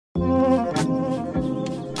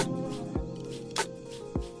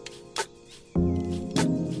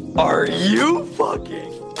Are you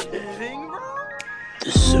fucking kidding, bro?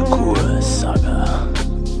 The Sakura Saga.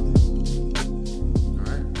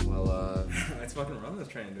 Alright, well, Let's fucking run this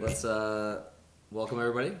train, dude. let's welcome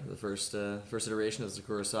everybody to the first iteration of the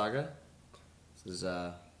Sakura Saga. This is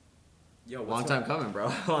Yo, long time coming,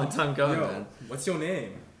 bro. Long time coming, Yo, man. what's your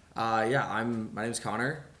name? Yeah, my name's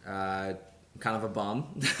Connor. I'm kind of a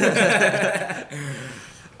bum.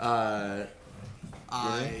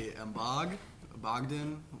 I am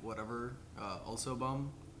Bogdan, whatever, also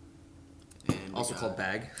bum. And we Also got called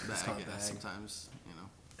Bag. Bag, called yeah, Bag. sometimes,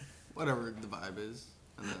 whatever the vibe is.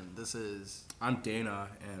 And then this is... I'm Dana,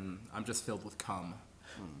 and I'm just filled with cum.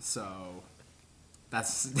 So,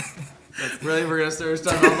 that's Really, we're gonna start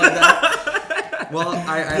off like that? Well,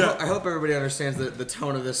 I hope everybody understands the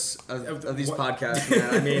tone of this of these What? podcasts,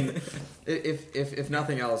 man. I mean, if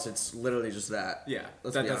nothing else, it's literally just that. yeah.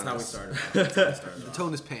 Let's That's be how we honest. started. That's how we started The off.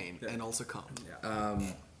 tone is pain, and also cum. Yeah.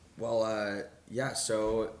 Yeah.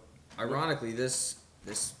 So, ironically, this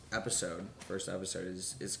first episode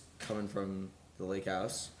is coming from the lake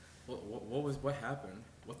house, What happened?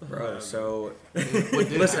 What the hell? bro. happened? So, What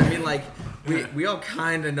did listen, I mean, like we all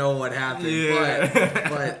kind of know what happened, Yeah.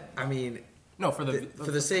 but I mean, No, for the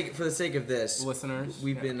for the sake of this, listeners,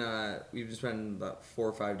 we've yeah. been spending about 4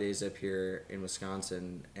 or 5 days up here in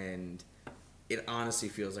Wisconsin, and it honestly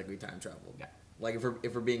feels like we time traveled. Yeah. Like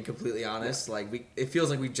if we're being completely honest, like it feels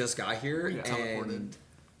like we just got here Yeah. and Teleported.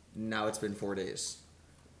 now it's been 4 days.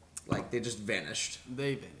 Like they just vanished.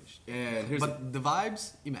 They vanished. And here's But the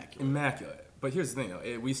vibes, immaculate. immaculate. But here's the thing,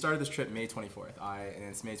 though. We started this trip May 24th. And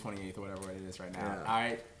it's May 28th or whatever it is right now.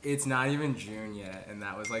 Yeah. It's not even June yet, and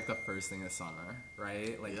that was like the first thing of summer,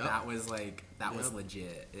 right? Like Yep. that was Yep.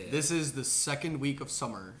 legit. This is the second week of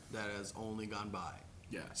summer that has only gone by.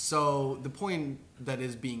 Yeah. So the point that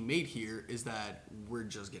is being made here is that we're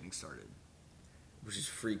just getting started. Which is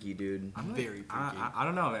freaky, dude. I'm Very freaky. I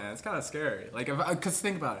don't know, man. It's kind of scary. Like, cause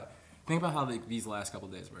think about it. Think about how these last couple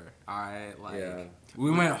days were. Yeah.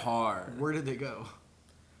 We went hard. Where did they go?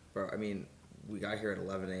 Bro, I mean, we got here at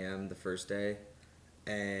 11 a.m. the first day,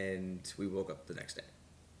 and we woke up the next day.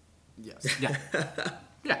 Yes. Yeah.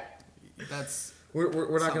 Yeah. That's... We're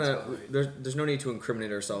not Sounds gonna. about right. There's no need to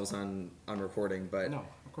incriminate ourselves on recording, but No,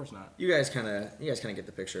 of course not. you guys kind of get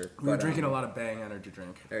the picture. We were drinking a lot of Bang energy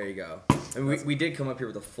drink. There you go. And we did come up here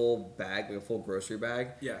with a full bag, like a full grocery bag.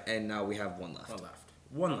 Yeah. And now we have one left.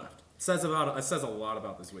 One left. It says a lot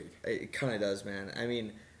about this week. It kind of does, man. I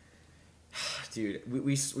mean, dude,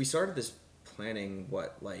 we started this planning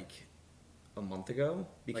like a month ago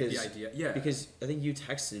because the idea, yeah. Because I think you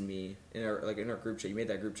texted me in our group chat. You made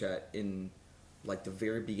that group chat in like the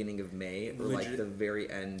very beginning of May or like the very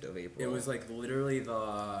end of April. It was like literally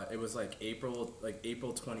April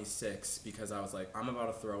 26th because I was like, I'm about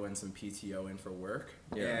to throw in some PTO in for work.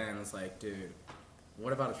 Yeah. And I was like, dude,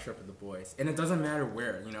 what about a trip with the boys? And it doesn't matter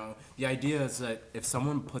where, the idea is that if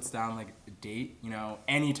someone puts down like a date,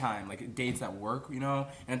 anytime, like dates that work, and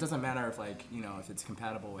it doesn't matter if like, if it's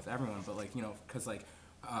compatible with everyone, but like, cause like,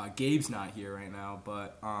 Gabe's not here right now,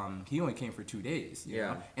 but he only came for 2 days, you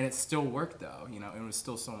know? And it still worked though, it was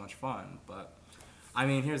still so much fun. But I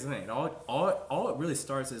mean, here's the thing, all it really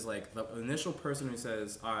starts is like the initial person who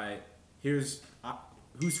says, all right, here's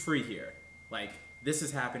who's free here, like this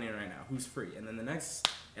is happening right now, who's free? And then the next,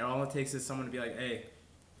 and all it takes is someone to be like, hey,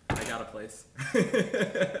 I got a place.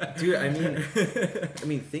 Dude, I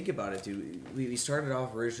mean, think about it, dude. We started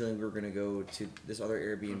off originally. We were gonna go to this other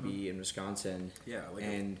Airbnb in Wisconsin. Yeah, like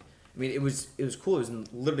and I mean, it was cool. It was in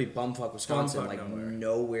literally bumfuck Wisconsin, Bumfuck like nowhere.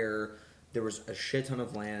 nowhere. There was a shit ton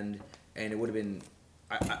of land, and it would have been.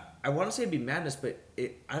 I want to say it'd be madness, but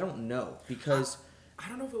I don't know because I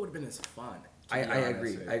don't know if it would have been as fun. I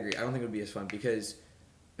agree. I don't think it would be as fun because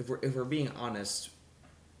if we're being honest.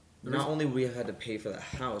 Not only would we have had to pay for the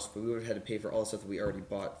house, but we would have had to pay for all the stuff that we already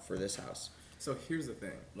bought for this house. So here's the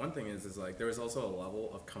thing. One thing is like there was also a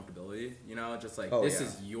level of comfortability, just like Oh, this yeah.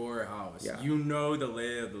 is your house. Yeah. You know the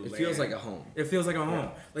lay of the land. It feels like a home. It feels like a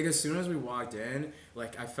home. Like as soon as we walked in,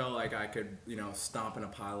 like I felt like I could, stomp in a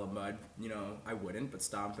pile of mud. I wouldn't, but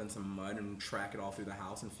stomp in some mud and track it all through the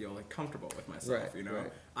house and feel like comfortable with myself. Right,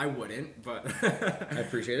 right. I wouldn't, but I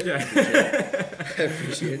appreciate it. Yeah. I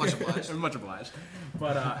appreciate it. Much obliged. Much obliged.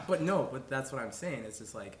 But that's what I'm saying. It's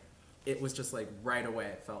just like, it was just like right away.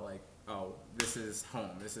 It felt like, oh, this is home.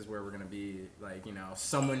 This is where we're gonna be. Like,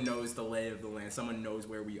 someone knows the lay of the land. Someone knows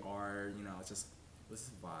where we are. It's just this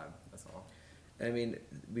is a vibe. That's all. I mean,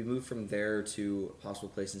 we moved from there to a possible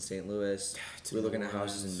place in St. Louis. To We're looking New at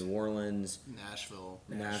houses in New Orleans, Nashville.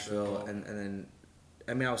 Nashville, and then,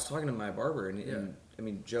 I mean, I was talking to my barber, and I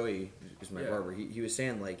mean, Joey is my Yeah. barber. He was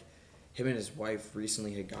saying like, him and his wife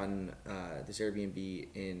recently had gotten this Airbnb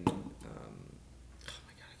in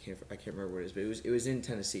I can't remember what it is, but it was in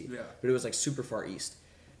Tennessee. Yeah. But it was like super far east,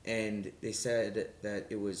 and they said that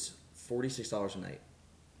it was $46 a night.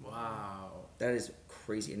 Wow. That is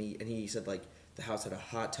crazy. And he said like the house had a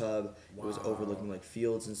hot tub. It was Wow. overlooking like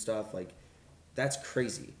fields and stuff. Like that's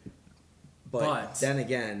crazy. But then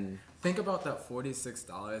again, think about that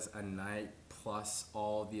 $46 a night plus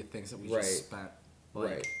all the things that we Right. just spent.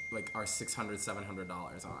 Like our $600,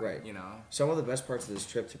 $700 on. Right. You know. some of the best parts of this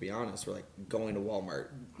trip, to be honest, were like going to Walmart.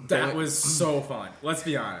 That was so fun. Let's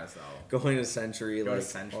be honest though. Going to Century, Go to like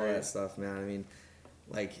Century. all that stuff, man. I mean,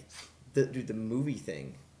 like the movie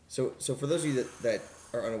thing. So for those of you that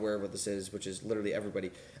are unaware of what this is, which is literally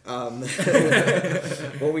everybody,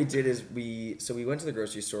 what we did is we went to the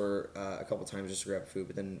grocery store a couple times just to grab food,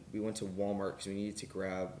 but then we went to Walmart because we needed to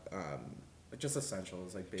grab Just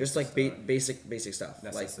essentials, like basic just like stuff. basic stuff.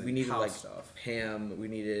 Like Necessity. we needed House like stuff. ham, we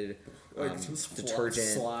needed just detergent,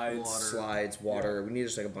 slides, water. We needed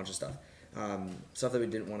just like a bunch of stuff, stuff that we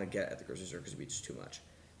didn't want to get at the grocery store because it'd be just too much.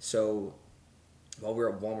 So while we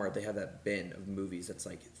were at Walmart, they have that bin of movies that's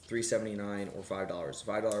like $3.79 or $5.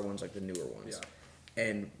 $5 ones like the newer ones. Yeah.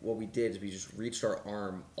 And what we did is we just reached our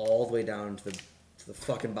arm all the way down to the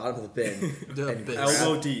fucking bottom of the bin, and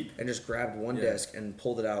elbow deep, and just grabbed one disc and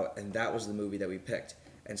pulled it out, and that was the movie that we picked.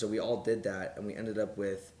 And so we all did that, and we ended up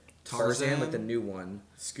with Tarzan, like the new one,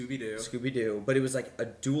 Scooby Doo, but it was like a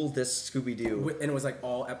dual disc Scooby Doo, and it was like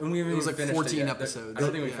all. And it was like 14 episodes. I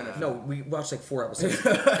don't think we finished. No, we watched like 4 episodes,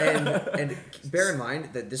 and bear in mind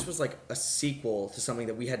that this was like a sequel to something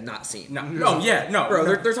that we had not seen. No, bro.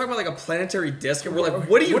 They're talking about like a planetary disc, and we're like,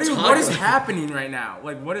 what talking What is about? happening right now?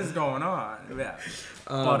 Like, what is going on? Yeah.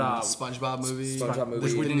 But SpongeBob movie.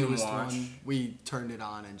 Which we the didn't newest watch. one. We turned it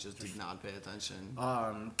on and just did not pay attention.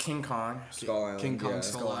 King Kong. Skull Island, King Kong, yeah.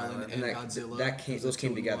 Skull Island, and Godzilla. Those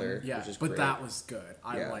came together. Yeah, which is but great. that was good.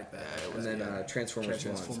 I Yeah. like that. And then Transformers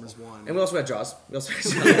 1. And we also had Jaws.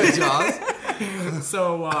 Jaws.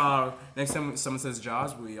 So next time someone says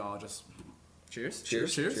Jaws, we all just cheers.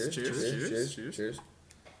 Cheers.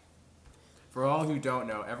 For all who don't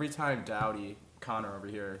know, every time Dowdy Connor over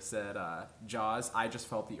here said Jaws, I just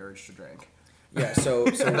felt the urge to drink. Yeah, so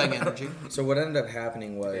Big energy. So what ended up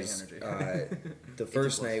happening was Big energy. the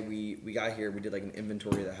first night we got here, we did like an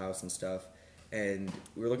inventory of the house and stuff, and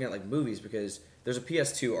we were looking at like movies because there's a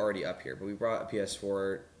PS2 already up here, but we brought a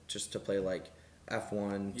PS4 just to play like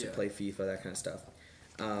F1, to play FIFA, that kind of stuff.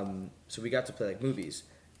 So we got to play like movies,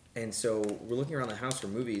 and so we're looking around the house for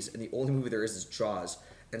movies, and the only movie there is Jaws.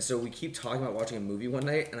 And so we keep talking about watching a movie one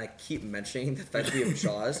night, and I keep mentioning the fact that we have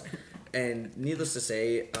Jaws. And needless to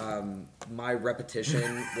say, my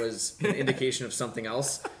repetition was an indication of something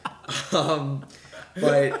else. But you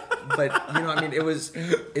know, I mean,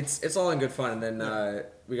 it's all in good fun. And then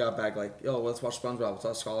we got back like, yo, let's watch SpongeBob, let's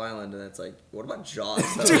watch Skull Island, and it's like, what about Jaws?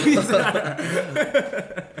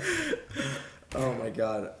 Oh my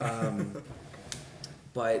god.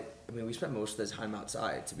 But I mean, we spent most of the time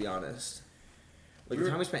outside, to be honest. Like the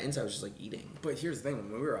time we spent inside was just like eating. But here's the thing: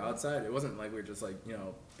 when we were outside, it wasn't like we were just like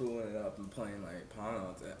booing it up and playing like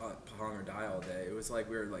Pong or Die all day. It was like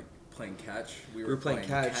we were like playing catch. We were playing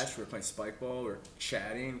catch. We were playing spike ball. We were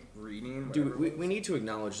chatting, reading. Dude, we need to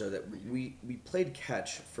acknowledge though that we played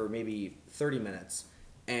catch for maybe 30 minutes,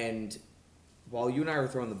 and while you and I were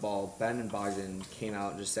throwing the ball, Ben and Bogdan came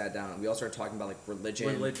out and just sat down, and we all started talking about like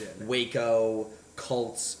religion. Waco,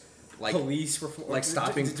 cults. Like police reform, like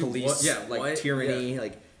stopping police, tyranny,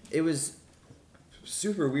 like it was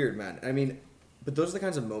super weird, man. I mean, but those are the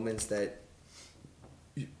kinds of moments that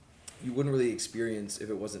you wouldn't really experience if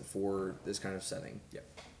it wasn't for this kind of setting. Yeah,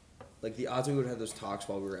 like the odds we would have those talks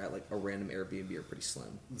while we were at like a random Airbnb are pretty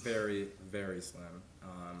slim. Very, very slim.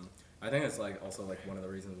 I think it's like also like one of the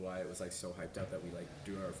reasons why it was like so hyped up that we like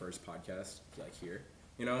do our first podcast like here,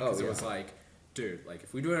 because it was like. Dude, like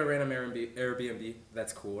if we do a random Airbnb,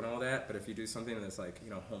 that's cool and all that. But if you do something that's like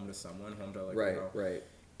home to someone, home to like right,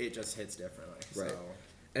 it just hits differently. Right. So.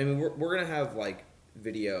 I mean, we're gonna have like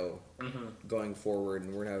video going forward,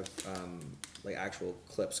 and we're gonna have like actual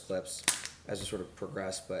clips as we sort of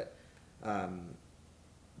progress. But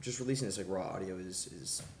just releasing this like raw audio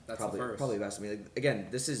is probably best. I mean, like, again,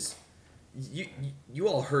 this is. You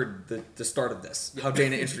all heard the start of this, how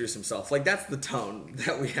Dana introduced himself. Like, that's the tone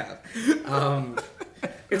that we have.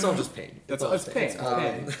 It's all just pain. It's pain.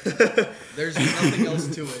 There's nothing else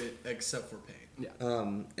to it except for pain. Yeah.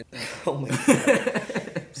 Oh my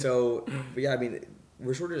god. So, but yeah, I mean,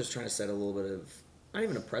 we're sort of just trying to set a little bit of, not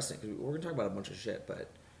even a precedent, because we're going to talk about a bunch of shit, but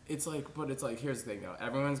It's like, but it's like, here's the thing though.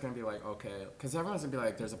 Everyone's gonna be like, okay, because everyone's gonna be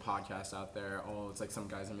like, there's a podcast out there. Oh, it's like some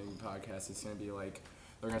guys are making podcasts. It's gonna be like,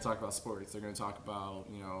 they're gonna talk about sports. They're gonna talk about,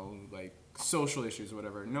 you know, like social issues or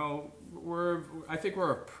whatever. No, I think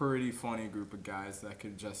we're a pretty funny group of guys that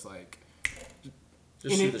could just like,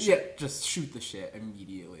 just shoot the shit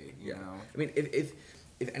immediately. You know? I mean, if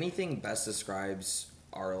anything best describes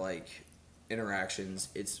our like interactions,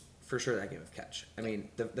 it's for sure that game of catch. I mean,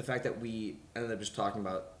 the fact that we ended up just talking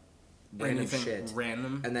about random shit,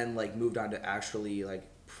 and then like moved on to actually like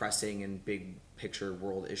pressing and big picture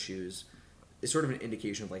world issues is sort of an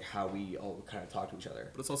indication of like how we all kind of talk to each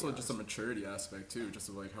other. But it's also just a maturity aspect too, just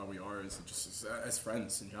of like how we are as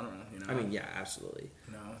friends in general. You know. I mean, yeah, absolutely.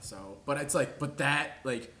 You know, so but it's like, but that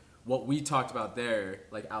like what we talked about there,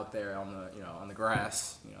 like out there on the on the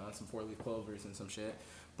grass, on some 4-leaf clovers and some shit.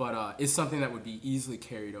 But is something that would be easily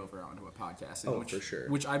carried over onto a podcast. For sure.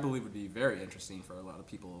 Which I believe would be very interesting for a lot of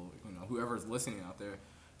people. Whoever's listening out there,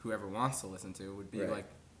 whoever wants to listen to, would be like,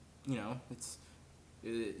 it's.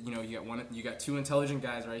 You got two intelligent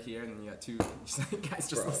guys right here, and then you got two guys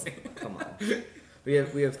just listening. Come on, we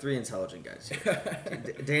have 3 intelligent guys here.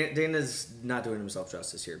 Dana's not doing himself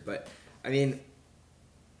justice here, but I mean,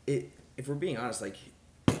 if we're being honest, like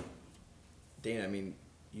Dana, I mean,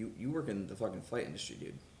 you work in the fucking flight industry,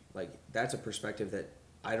 dude. Like that's a perspective that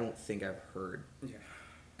I don't think I've heard. Yeah,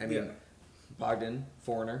 I mean. Bogdan,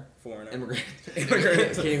 foreigner, immigrant,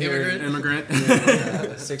 immigrant.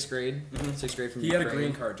 Yeah, sixth grade from He had a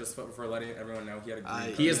green card, just for letting everyone know. He had a green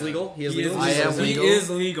card. He is legal. He is legal. He is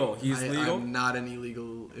legal. He's legal. I'm not an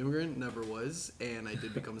illegal immigrant. Never was, and I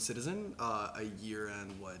did become a citizen a year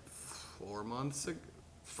and 4 months ago,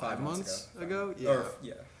 5 months ago. Yeah.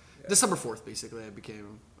 December 4th, basically, I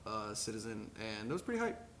became a citizen, and it was pretty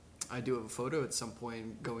hype. I do have a photo at some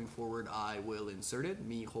point going forward. I will insert it.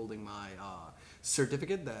 Me holding my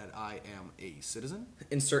certificate that I am a citizen.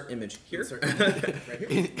 Insert image here. Insert image. Right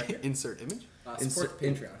here. Insert image. Insert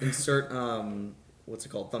Patreon. Insert what's it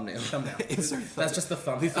called? Thumbnail. That's just the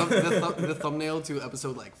thumbnail. The thumbnail to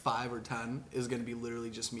episode 5 or 10 is going to be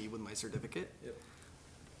literally just me with my certificate. Yep.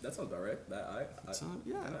 That sounds about right. That's a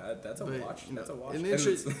watch. That's a watch.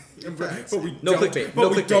 But we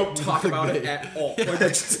don't talk about it at all. Like,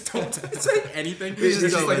 just don't say anything. It's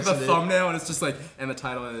just like the thumbnail, and it's just like, and the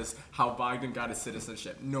title is "How Bogdan Got His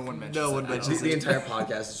Citizenship." No one mentions. The entire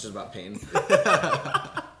podcast is just about pain.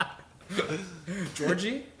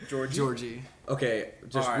 Georgie. Okay,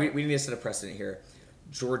 right. we need to set a precedent here.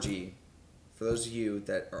 Georgie, for those of you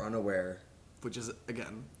that are unaware. Which is,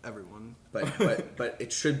 again, everyone. But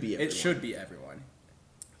it should be everyone. It should be everyone.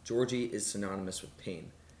 Georgie is synonymous with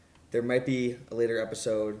pain. There might be a later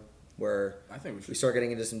episode where I think we start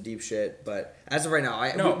getting into some deep shit, but as of right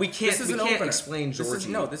now, we can't explain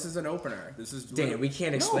Georgie. This is an opener. This is Dana, we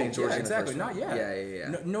can't explain Georgie. Exactly, not yet.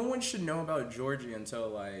 Yeah. No one should know about Georgie until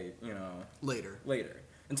later.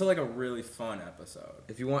 Until a really fun episode.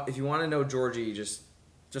 If you want to know Georgie, just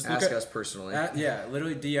ask us personally.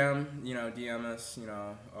 Literally DM us, Shoot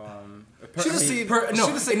us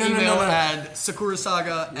an email at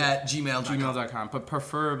sakurasaga@gmail.com. But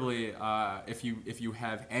preferably, if you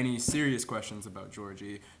have any serious questions about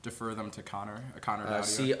Georgie, defer them to Connor Dowdy.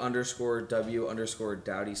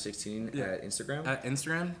 C_W_Dowdy16 at Instagram. At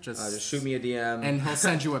Instagram, just shoot me a DM, and he'll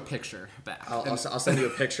send you a picture back. I'll send you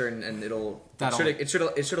a picture, and it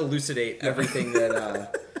should elucidate everything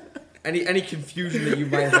that. Any confusion that you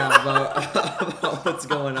might have about what's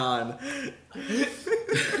going on.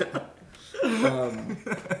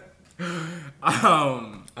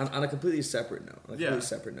 On a completely separate note.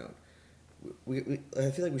 We I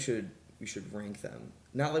feel like we should rank them.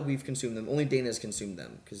 Not like we've consumed them. Only Dana's consumed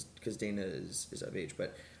them because Dana is of age.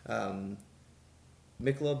 But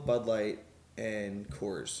Michelob, Bud Light, and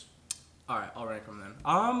Coors. All right, I'll rank them then.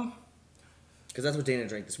 Because that's what Dana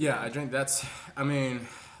drank this morning. Yeah, I drank.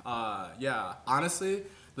 Honestly,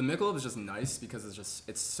 the Michelob is just nice because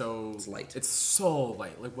it's light. It's so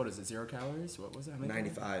light. Like, what is it? 0 calories? What was that?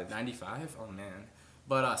 95. 95? Oh man.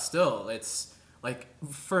 But still, it's like,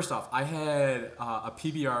 first off, I had a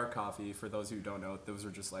PBR coffee. For those who don't know, those are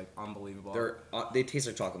just like unbelievable. They taste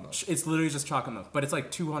like chocolate milk. It's literally just chocolate milk, but it's like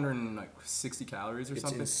 260 calories or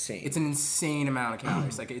something. It's insane. It's an insane amount of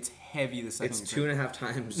calories. Like, it's heavy. The second it's 2.5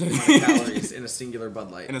 times the amount of calories in a singular Bud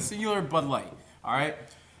Light. All right.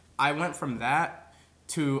 I went from that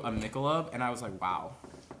to a Michelob, and I was like, wow.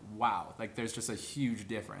 Like, there's just a huge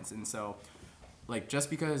difference. And so, like,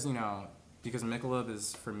 just because Michelob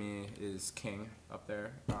is, for me, is king up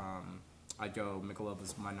there, I'd go Michelob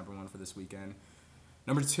is my number 1 for this weekend.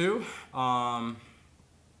 Number 2, it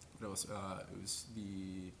was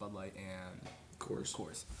the Bud Light and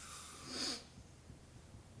Course.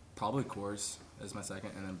 Probably Course as my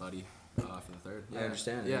second, and then Buddy for the third. Yeah. I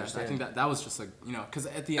understand. Yeah, I think that was just like, you know, because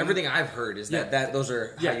at the end, everything I've heard is that those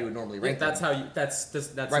are how you would normally rank them. That's how you. That's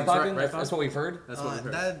right, Bogdan? That's what we've heard. That's what we've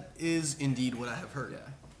heard. That is indeed what I have heard.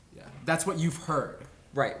 Yeah. That's what you've heard.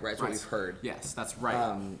 Right. That's what we've heard. Yes, that's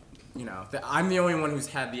right. You know, I'm the only one who's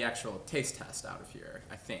had the actual taste test out of here,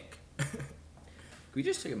 I think. Can we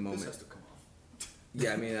just take a moment? This has to come off.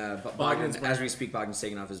 Yeah, I mean, Bogdan, as we speak, Bogdan's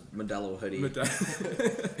taking off his Modelo hoodie.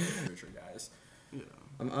 Guys. Yeah.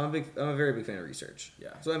 I'm a very big fan of research.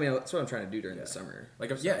 Yeah. So I mean, that's what I'm trying to do during the summer.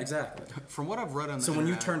 Exactly. From what I've read on the So when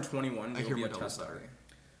you internet, turn 21, I you'll hear be a Modelo's test better. dog.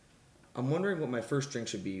 I'm wondering what my first drink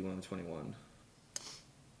should be when I'm 21.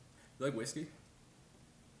 You like whiskey?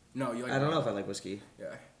 No, you like. I don't know rum. if I like whiskey.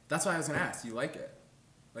 Yeah, that's why I was gonna ask. Do you like it?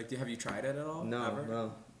 Like, have you tried it at all? No, Ever?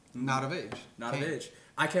 no. Not of age. Not of age.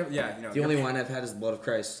 I can't. Yeah, you know. The only wine I've had is the blood of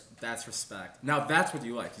Christ. That's respect. Now that's what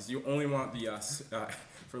you like, is you only want the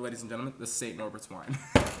for ladies and gentlemen, the St. Norbert's wine.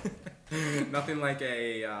 nothing like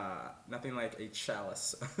a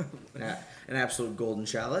chalice. An absolute golden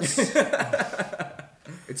chalice.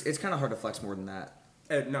 It's kind of hard to flex more than that.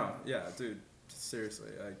 No, yeah, dude.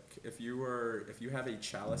 Seriously, like if you have a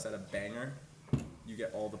chalice at a banger, you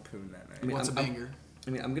get all the poon that night. I mean, What's a banger?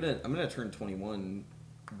 I'm gonna turn 21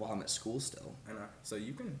 while I'm at school still. I know. So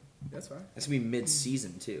you can. That's fine. That's gonna be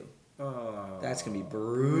mid-season too. Oh, That's gonna be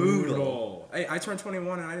brutal. Hey, I turned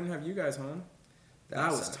 21 and I didn't have you guys home. That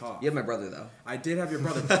was sucked. tough. You have my brother though. I did have your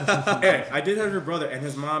brother. Hey, I did have your brother, and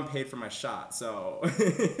his mom paid for my shot. So.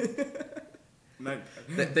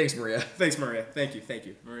 Thanks, Maria. Thanks, Maria. Thank you,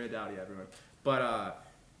 Maria Dowdy, everyone. But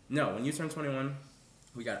no, when you turn 21,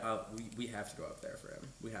 we we have to go up there for him.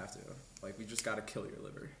 We have to. Like, we just got to kill your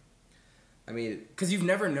liver. I mean, because you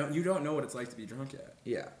don't know what it's like to be drunk yet.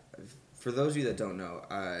 Yeah. For those of you that don't know,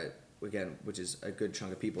 again, which is a good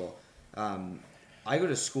chunk of people, I go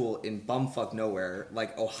to school in bumfuck nowhere,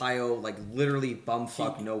 like Ohio, like literally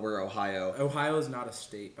bumfuck nowhere, Ohio. Ohio is not a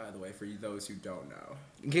state, by the way, for those who don't know.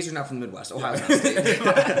 In case you're not from the Midwest, Ohio's not a state.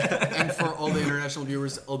 And for all the international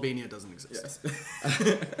viewers, Albania doesn't exist.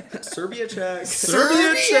 Yes. Serbia check.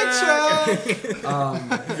 Serbia check.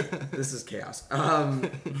 This is chaos.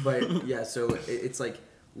 But yeah, so it's like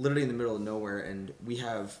literally in the middle of nowhere, and we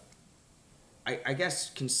have, I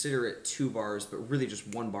guess, consider it 2 bars, but really just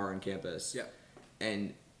 1 bar on campus. Yeah.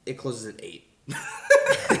 And it closes at 8.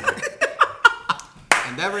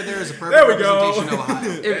 And that right there is a perfect representation of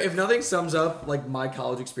Ohio. If nothing sums up like my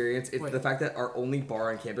college experience, it's the fact that our only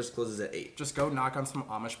bar on campus closes at 8. Just go knock on some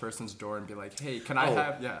Amish person's door and be like, "Hey, can I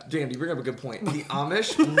have?" Yeah. Damn, you bring up a good point. The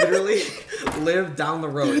Amish literally live down the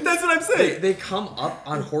road. That's what I'm saying. They come up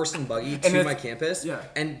on horse and buggy to my campus,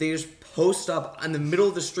 and they just post up in the middle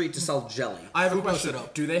of the street to sell jelly. I have a question.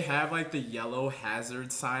 Do they have like the yellow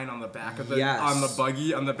hazard sign on the back of the on the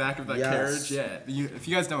buggy on the back of the carriage? Yeah. If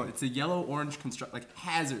you guys don't, it's a yellow-orange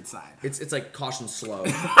hazard sign. It's like caution slow.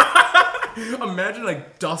 Imagine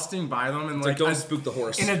like dusting by them and like don't spook the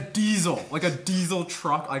horse in a diesel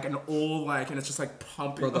truck, like an old and it's just like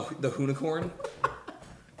pumping. Bro, the Hoonicorn,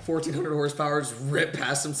 1,400 horsepower, just rip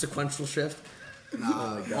past some sequential shift.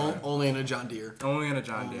 Only in a John Deere. Only in a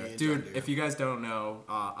John Deere. Dude, if you guys don't know,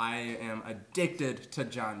 I am addicted to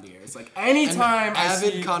John Deere. It's like anytime I see...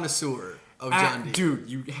 avid connoisseur of John Deere. Dude,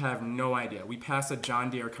 you have no idea. We passed a John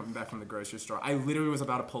Deere coming back from the grocery store. I literally was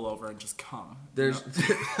about to pull over and just come. There's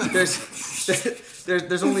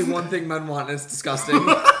only one thing men want, and it's disgusting.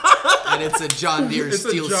 And it's a John Deere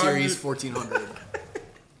Steel Series 1400.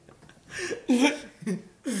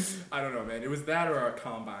 I don't know, man. It was that or a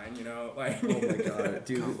combine, you know? Like, oh my god,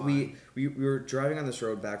 dude. We were driving on this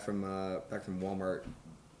road back from Walmart,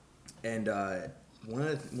 and one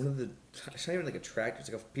of the it's not even like a tractor,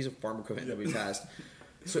 it's like a piece of farm equipment that we passed.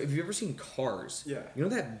 So have you ever seen Cars? Yeah. You know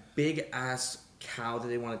that big ass cow that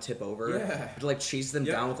they want to tip over? Yeah. To like chase them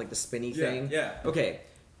down with like the spinny thing? Yeah. Okay.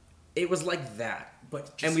 It was like that.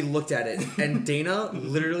 And we looked at it, and Dana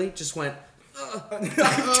literally just went, I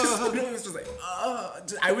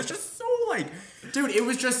was just so like, dude, it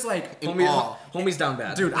was just like, homie's down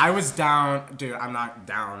bad. Dude, I was down. Dude, I'm not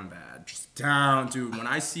down bad. Just down, dude. When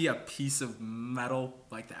I see a piece of metal,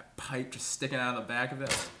 like that pipe just sticking out of the back of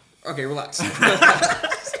it. Okay, relax.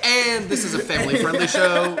 And this is a family-friendly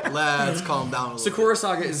show. Let's calm down a little Sakura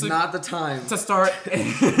Saga is not the time to start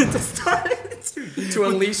to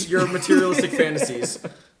unleash your materialistic fantasies.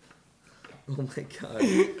 Oh my god.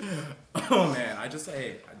 Oh man,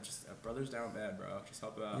 brother's down bad, bro. Just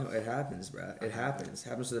help it out. You know, it happens, bro. It happens. It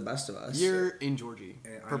happens to the best of us. You're in Georgie.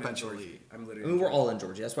 And Perpetually. I'm I literally. mean, we're all in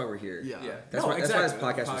Georgia. That's why we're here. Yeah. That's why this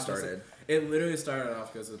podcast was started. It literally started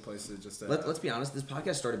off because of the place that just. Let's be honest. This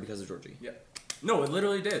podcast started because of Georgie. Yeah. No, it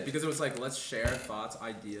literally did because it was like let's share thoughts,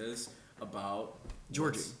 ideas about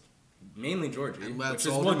Georgie. Mainly Georgie. And let's which is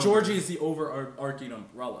all well, remember- Georgie is the overarching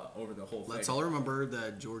umbrella over the whole thing. Let's all remember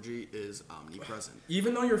that Georgie is omnipresent.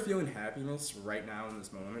 Even though you're feeling happiness right now in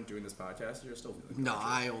this moment doing this podcast, you're still feeling. No, torture.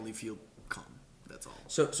 I only feel calm. That's all.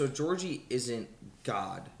 So Georgie isn't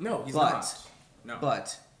God. No, he's but, not. No.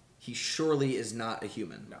 But he surely is not a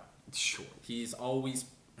human. No. Sure. He's always,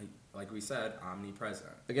 like we said, omnipresent.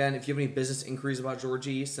 Again, if you have any business inquiries about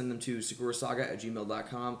Georgie, send them to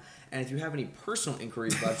sakurasaga@gmail.com. And if you have any personal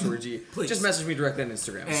inquiries about Georgie, just message me directly on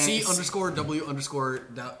Instagram. And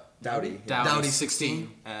Dowdy. C_W_Dowdy16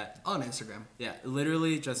 on Instagram. Yeah,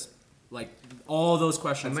 literally just like all those I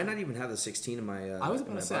questions. might not even have the 16 in my. I was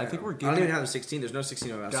about to say, I think we're I don't giving even have the 16. There's no 16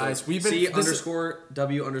 in my. Guys, so we've been-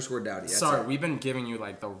 C_W_Dowdy. That's Sorry, it. we've been giving you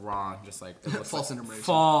like the wrong, just like it looks False like information.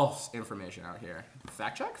 false information out here.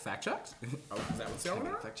 Fact check. Oh, is that what's going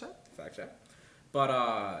on? Fact check? Fact check. But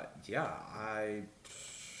I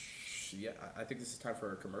think this is time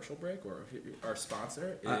for a commercial break. Or our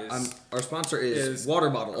sponsor is Our sponsor is Water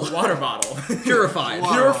Bottle. water bottle, Purified.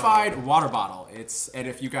 purified water bottle. And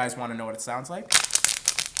if you guys want to know what it sounds like,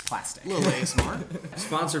 plastic. Little ASMR.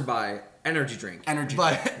 Sponsored by Energy Drink. Energy.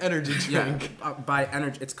 By energy drink. Yeah, by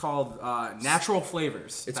energy. It's called Natural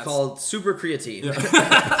Flavors. It's called Super Creatine,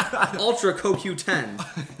 Ultra CoQ10,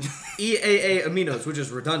 EAA aminos, which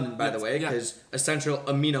is redundant, by the way, because essential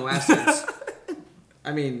amino acids.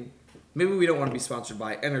 I mean, maybe we don't want to be sponsored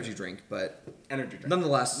by Energy Drink, but energy drink.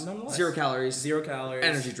 nonetheless, 0 calories, 0 calories.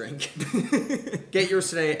 Energy Drink. Get yours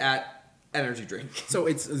today at Energy Drink. So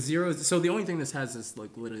it's 0. So the only thing this has is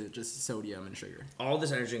like literally just sodium and sugar. All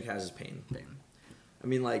this energy drink has is pain. I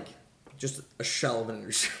mean, like, just a shell of an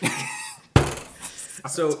energy drink.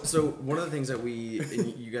 So one of the things that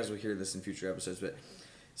and you guys will hear this in future episodes, but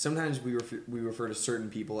sometimes we refer to certain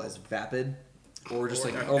people as vapid, or just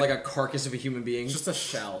like a carcass of a human being. Just a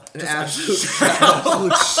shell. An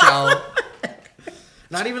absolute shell.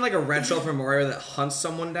 Not even like a red shell from Mario that hunts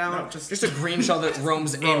someone down. No, just a green shell that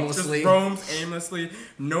roams aimlessly. Just roams aimlessly.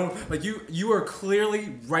 No, like you are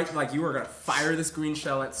clearly right. Like you are gonna fire this green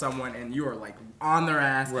shell at someone, and you are like on their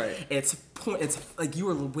ass. Right. It's like you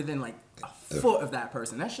are within like a foot of that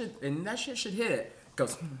person. That shit should hit it.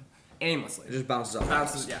 Goes aimlessly. It just bounces off.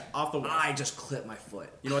 Off the wall. I just clipped my foot.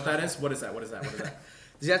 You know what that is? What is that?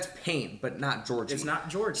 That's pain, but not Georgie. It's not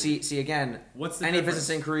Georgie. See again. What's the any difference?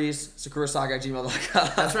 business inquiries?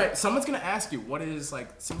 sakurasaga@gmail.com. That's right. Someone's gonna ask you what is like.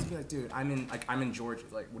 Someone's gonna be like, dude, I'm in Georgia.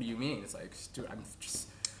 Like, what do you mean? It's like, dude,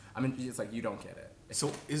 I'm in. It's like you don't get it.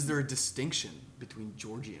 So is there a distinction between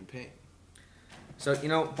Georgie and pain? So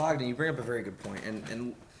Bogdan, you bring up a very good point,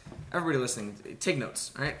 and everybody listening, take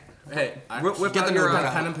notes, all right? Hey, whip get out your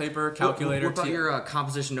pen and paper, calculator, whip out your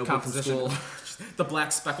composition notebook from school. The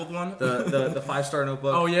black speckled one. The 5-star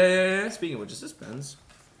notebook. Oh yeah. Speaking of which, is this Ben's?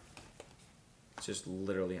 It's just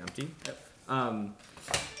literally empty. Yep.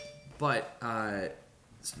 But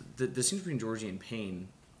the distinction between Georgie and pain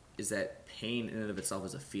is that pain in and of itself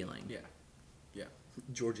is a feeling. Yeah.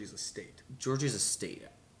 Georgie's a state. Georgie's a state. Yeah.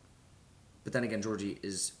 But then again, Georgie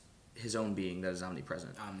is his own being that is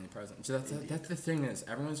omnipresent. So that's the thing is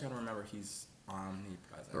everyone's got to remember he's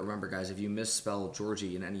omnipresent. But remember, guys, if you misspell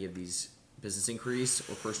Georgie in any of these business inquiries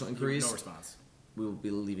or personal inquiries, no response. We will be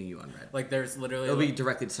leaving you unread. Like there's literally it'll be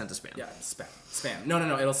directly sent to spam. Yeah, spam.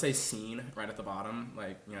 No. It'll say seen right at the bottom.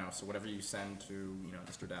 Like so whatever you send to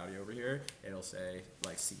Mr. Dowdy over here, it'll say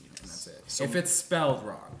like seen, and that's it. So if it's spelled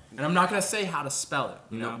wrong, and I'm not gonna say how to spell it.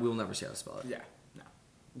 No, we'll never say how to spell it. Yeah. No.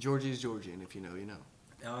 Georgie's Georgie, and if you know, you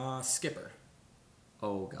know. Skipper.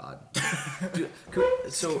 Oh God. Dude,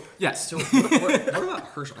 so yes. So what about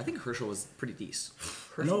Herschel? I think Herschel was pretty decent.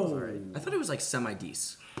 No. Was alright. I thought it was like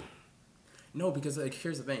semi-decent. No, because like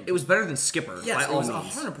here's the thing. It was better than Skipper. Yes, by it was all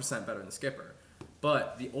means. 100% better than Skipper.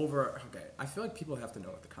 But I feel like people have to know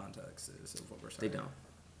what the context is of what we're saying. They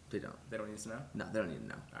don't. They don't need to know? No, they don't need to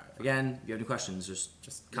know. All right, again, if you have any questions,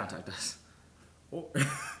 just contact us. Oh.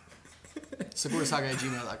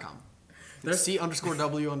 sakurasaga@gmail.com. There's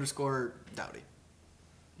C_W_Dowdy.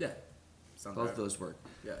 Yeah. Both of those work.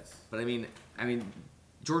 Yes. But I mean,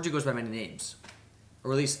 Georgie goes by many names,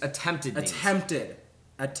 or at least attempted names.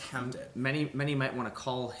 Attempted. Many might want to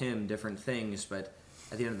call him different things, but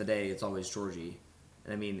at the end of the day, it's always Georgie.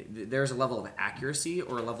 And I mean, there's a level of accuracy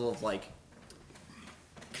or a level of like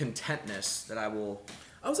contentness that I was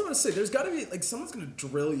about to say, there's got to be like someone's gonna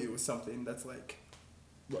drill you with something that's like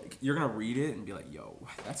like you're gonna read it and be like, yo,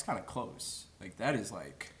 that's kind of close. Like that is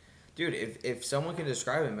like, dude. If someone can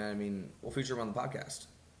describe it, man, I mean, we'll feature him on the podcast.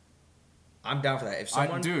 I'm down for that. If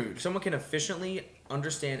someone can efficiently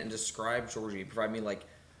understand and describe Georgie, provide me like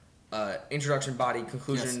introduction, body,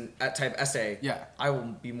 conclusion, type essay. Yeah, I will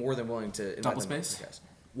be more than willing to invite double them on space. the podcast.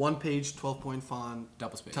 1 page, 12-point font,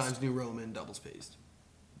 double space Times New Roman, double spaced.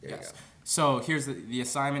 There you go. So here's the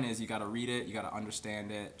assignment is you got to read it, you got to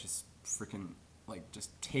understand it, just freaking like just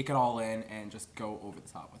take it all in and just go over the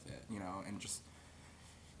top with it, you know, and just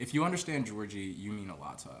if you understand Georgie, you mean a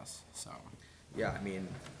lot to us. So yeah, I mean,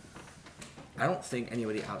 I don't think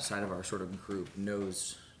anybody outside of our sort of group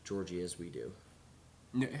knows Georgie as we do.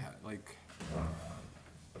 Yeah, like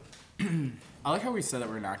I like how we said that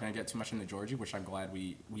we're not going to get too much into Georgie, which I'm glad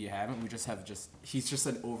we haven't. We just have he's just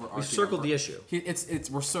an overarching. We circled the issue.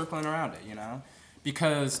 We're circling around it, you know,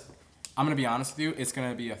 because I'm going to be honest with you, it's going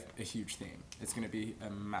to be a huge theme. It's going to be a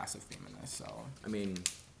massive theme in this. So I mean,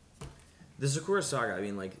 the Sakura Saga. I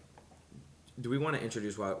mean, like, do we want to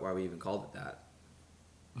introduce why we even called it that?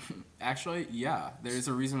 Actually, yeah, there is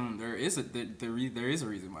a reason. There is a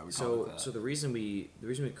reason why we call it that. So the reason we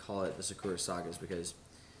call it the Sakura Saga is because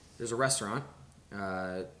there's a restaurant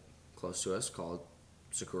close to us called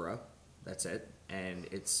Sakura. That's it, and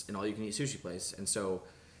it's an all-you-can-eat sushi place. And so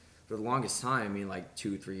for the longest time, I mean, like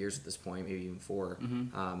 2-3 years at this point, maybe even 4,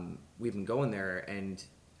 we've been going there, and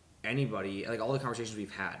anybody, like all the conversations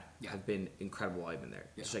we've had have been incredible while I've been there.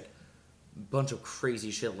 Yeah. It's like bunch of crazy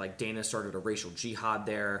shit, like Dana started a racial jihad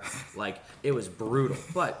there. Like, it was brutal.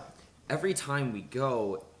 But every time we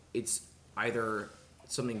go, it's either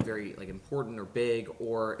something very like important or big,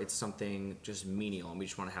 or it's something just menial and we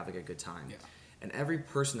just want to have like a good time. Yeah. And every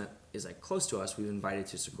person that is like close to us, we've invited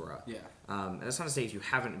to Sakura. Yeah. And that's not to say if you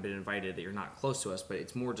haven't been invited that you're not close to us, but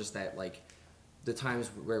it's more just that like the times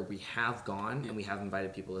where we have gone and we have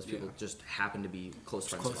invited people, those people just happen to be close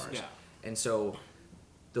friends of ours. Yeah. And so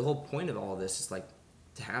the whole point of all of this is like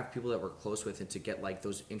to have people that we're close with and to get like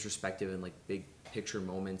those introspective and like big picture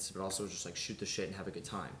moments, but also just like shoot the shit and have a good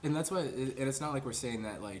time. And that's why, and it's not like we're saying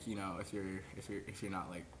that like, you know, if you're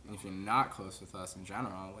not close with us in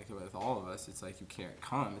general, like with all of us, it's like you can't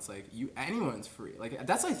come. It's like anyone's free. Like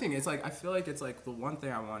that's the thing. It's like I feel like it's like the one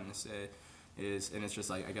thing I wanted to say is, and it's just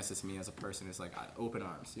like I guess it's me as a person, is like open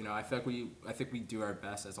arms. You know, I think we do our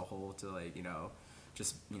best as a whole to like, you know,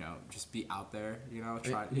 just be out there, you know,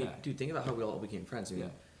 try. I mean, dude, think about how we all became friends. I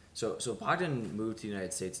mean, so Bogdan moved to the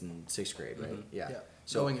United States in 6th grade, right? Mm-hmm. Yeah.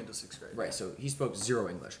 So going into 6th grade. Right. So he spoke zero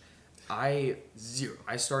English. I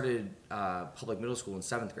started public middle school in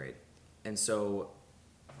 7th grade, and so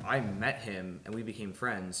I met him and we became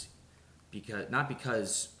friends not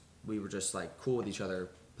because we were just like cool with each other,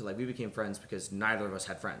 but like we became friends because neither of us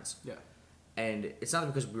had friends. Yeah. And it's not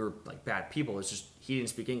because we were like bad people. It's just he didn't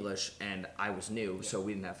speak English and I was new, so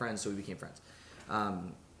we didn't have friends, so we became friends.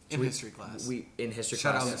 History class.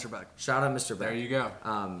 Shout out Mr. Beck. Shout out Mr. Beck. There you go.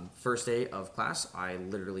 First day of class, I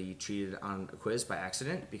literally cheated on a quiz by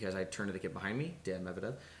accident because I turned to the kid behind me, Dan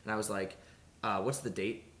Medvedev, and I was like, "What's the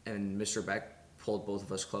date?" And Mr. Beck pulled both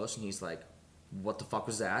of us close, and he's like, "What the fuck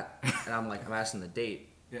was that?" And I'm like, "I'm asking the date,"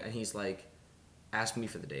 and he's like, "Ask me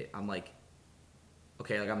for the date." I'm like,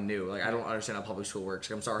 okay, like I'm new, like I don't understand how public school works.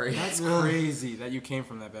 Like, I'm sorry. That's crazy that you came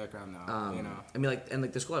from that background now. You know, I mean, like, and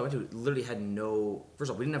like the school I went to literally had no. First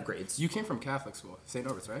of all, we didn't have grades. You came from Catholic school, St.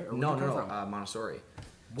 Norbert's, right? Or No, Montessori.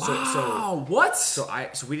 Wow, what? So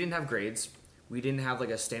we didn't have grades. We didn't have like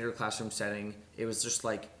a standard classroom setting. It was just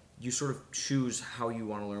like you sort of choose how you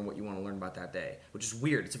want to learn what you want to learn about that day, which is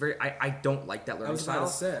weird. It's a very I don't like that learning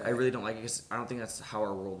style. I really don't like it because I don't think that's how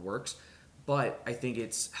our world works. But I think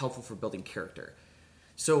it's helpful for building character.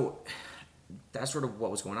 So that's sort of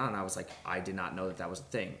what was going on. And I was like, I did not know that was a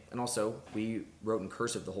thing. And also, we wrote in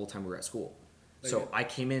cursive the whole time we were at school. So I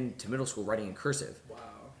came into middle school writing in cursive. Wow.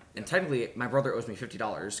 And technically, my brother owes me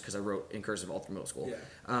 $50 because I wrote in cursive all through middle school.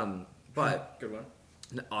 Yeah. But good one.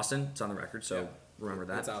 Austin, it's on the record, so remember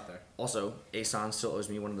that. It's out there. Also, Asan still owes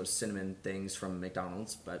me one of those cinnamon things from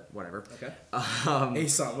McDonald's, but whatever. Okay.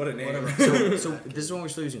 Asan, what a name. So this is when we're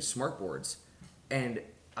still using smartboards, and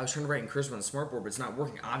I was trying to write in cursive on the smartboard, but it's not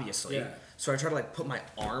working, obviously. Yeah. So I tried to like put my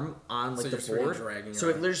arm on like the board, dragging so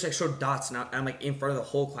it literally just like showed dots, and I'm like in front of the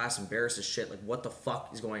whole class, embarrassed as shit. Like, what the fuck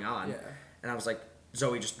is going on? Yeah. And I was like,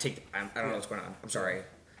 Zoe, just take. I don't know what's going on. I'm sorry.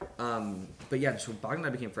 But yeah, so Bogdan and I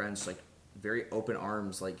became friends, like very open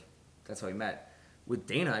arms. Like that's how we met. With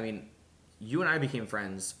Dana, I mean, you and I became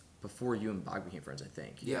friends before you and Bog became friends, I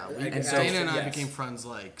think. Yeah, and so, Dana and I became friends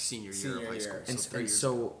like senior year of high school. And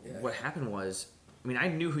so what happened was, I mean, I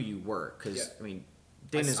knew who you were because I mean,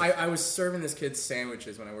 I was serving this kid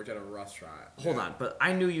sandwiches when I worked at a restaurant. Hold on, but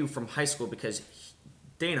I knew you from high school because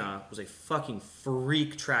Dana was a fucking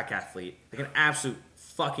freak track athlete, like an absolute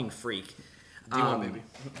fucking freak. D1 baby.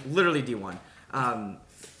 Literally D1.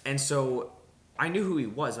 And so I knew who he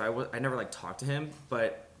was. I never like talked to him,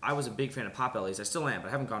 but I was a big fan of Potbelly's. I still am, but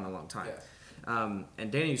I haven't gone in a long time. Yeah.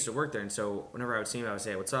 And Dana used to work there, and so whenever I would see him, I would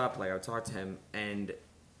say, "What's up?" Like I would talk to him. And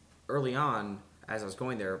early on, as I was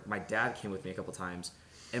going there, my dad came with me a couple times,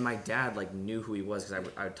 and my dad like knew who he was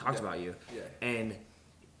because I would talk about you. Yeah. And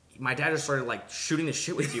my dad just started like shooting the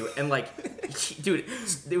shit with you, and like, dude,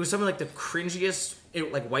 it was something like the cringiest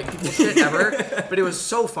like white people shit ever, but it was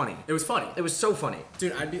so funny. It was funny. It was so funny,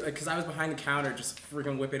 dude. I'd be like, cause I was behind the counter just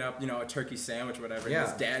freaking whipping up, a turkey sandwich or whatever. Yeah.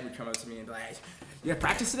 And his dad would come up to me and be like, "You got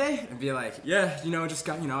practice today?" And be like, "Yeah, just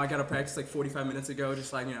got, I got to practice like 45 minutes ago.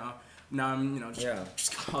 Just like, now I'm,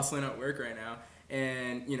 just hustling at work right now."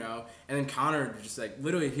 And and then Connor would just like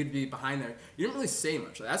literally he'd be behind there. You didn't really say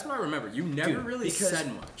much. Like, that's what I remember. You never really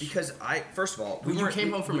said much. Because first of all, you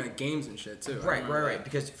came home from the games and shit too. Right.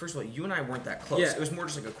 Because first of all, you and I weren't that close. Yeah. It was more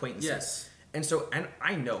just like acquaintances. Yes. And so, and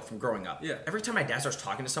I know from growing up. Yeah. Every time my dad starts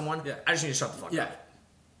talking to someone, yeah. I just need to shut the fuck up.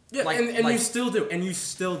 Yeah. Like, and you still do. And you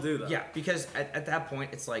still do that. Yeah. Because at that point,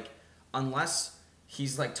 it's like unless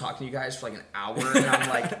he's like talking to you guys for like an hour, and I'm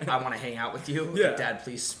like, I want to hang out with you. Yeah. Like, Dad,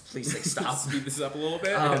 please like stop. Speed this up a little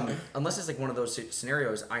bit. Unless it's like one of those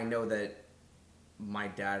scenarios, I know that my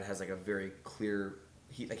dad has like a very clear.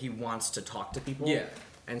 He wants to talk to people. Yeah.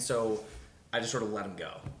 And so I just sort of let him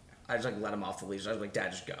go. I just like let him off the leash. I was like,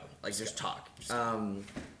 Dad, just go. Like just talk.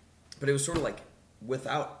 But it was sort of like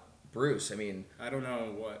without Bruce. I mean, I don't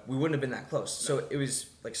know what we wouldn't have been that close. No. So it was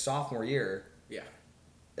like sophomore year. Yeah.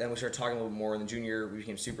 And we started talking a little more. In the junior year, we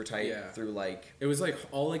became super tight through like... It was like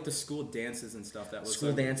all like the school dances and stuff. That was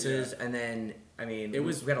school dances, and then, I mean,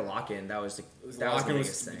 we had a lock-in. That was the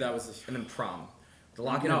biggest thing. That was and then prom. The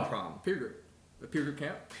lock-in and prom. Peer group. The peer group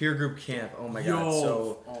camp? Peer group camp. Oh my God.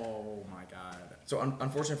 Oh my God. So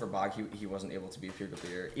unfortunate for Bog, he wasn't able to be a peer group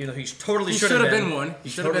leader, even though he totally should have been one. He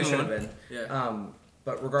totally should have been. Yeah.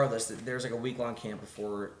 But regardless, there's like a week-long camp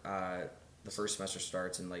before the first semester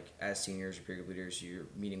starts, and like as seniors or peer group leaders, you're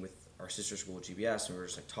meeting with our sister school at GBS, and we were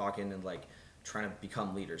just like talking and like trying to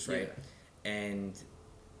become leaders, right? Yeah. And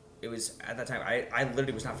it was at that time I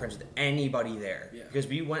literally was not friends with anybody there because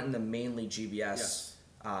we went in the mainly GBS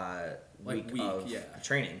week of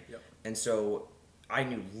training, and so I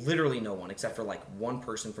knew literally no one except for like one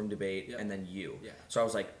person from debate and then you. Yeah. So I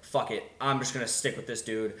was like, fuck it, I'm just gonna stick with this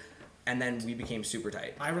dude. And then we became super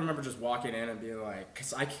tight. I remember just walking in and being like,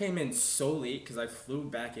 because I came in so late because I flew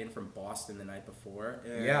back in from Boston the night before.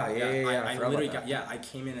 And I literally I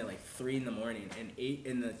came in at like 3 in the morning and 8,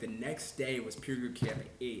 and the next day was peer group camp at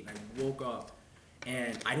 8. And I woke up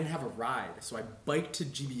and I didn't have a ride, so I biked to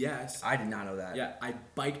GBS. I did not know that. Yeah, I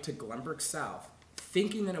biked to Glenbrook South,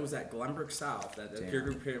 thinking that it was at Glenbrook South that the peer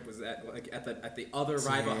group camp was at, like at the other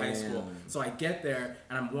rival high school. So I get there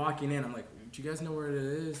and I'm walking in. I'm like, do you guys know where it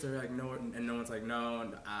is? They're like, no, and no one's like,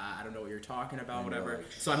 no, I don't know what you're talking about, whatever.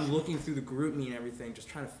 So I'm looking through the group me and everything, just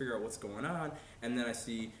trying to figure out what's going on. And then I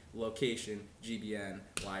see location, GBN,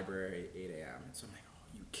 library, 8 a.m. So I'm like, oh,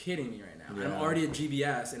 you kidding me right now? Yeah. I'm already at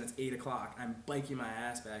GBS and it's 8 o'clock. I'm biking my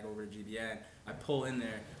ass back over to GBN. I pull in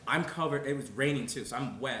there. I'm covered. It was raining too, so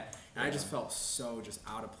I'm wet. And I just felt so just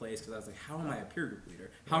out of place because I was like, how am I a peer group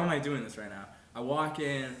leader? How am I doing this right now? I walk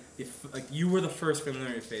in, like you were the first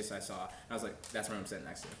familiar face I saw. I was like, that's where I'm sitting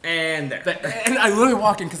next to you. And there. And I literally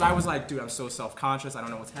walk in because I was like, dude, I'm so self-conscious. I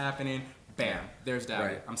don't know what's happening. Bam, there's Dad.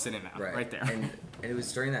 Right. I'm sitting now, right there. And it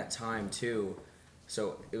was during that time too.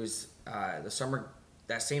 So it was the summer,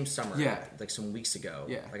 that same summer, like some weeks ago.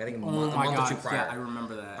 Yeah. Like I think a month or two prior. Yeah, I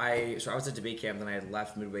remember that. So I was at debate camp, then I had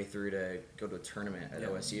left midway through to go to a tournament at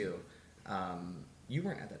OSU. You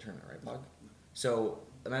weren't at that tournament, right, Pog? So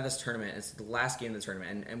I'm at this tournament. It's the last game of the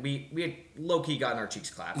tournament, and we had low key gotten our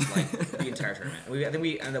cheeks clapped like the entire tournament. And I think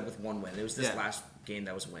we ended up with one win. It was this last game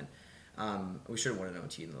that was a win. We should have won an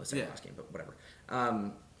OT in the second last game, but whatever.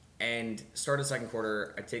 And started second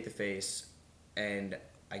quarter. I take the face, and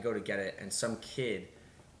I go to get it, and some kid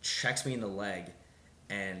checks me in the leg,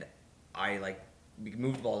 and I like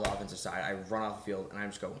move the ball to the offensive side. I run off the field, and I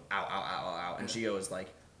just go ow, ow, ow, ow, ow. And Gio is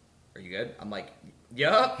like, "Are you good?" I'm like,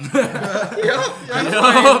 "Yup, yup,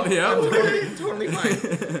 I'm totally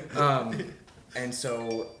fine." And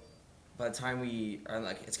so by the time we are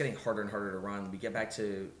like, it's getting harder and harder to run. We get back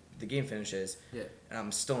to the game finishes, and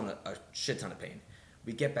I'm still in a shit ton of pain.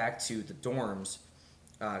 We get back to the dorms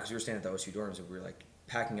because we were staying at the OSU dorms, and we were like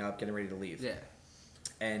packing up, getting ready to leave. Yeah.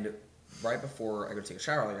 And right before I go to take a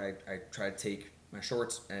shower, like I try to take my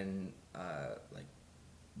shorts and like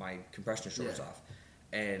my compression shorts off,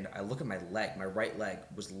 and I look at my leg. My right leg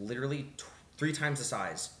was literally 3 times the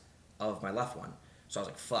size of my left one. So I was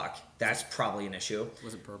like, fuck, that's probably an issue.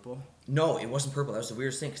 Was it purple? No, it wasn't purple. That was the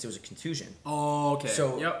weirdest thing because it was a contusion. Oh, okay.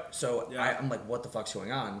 So I'm like, what the fuck's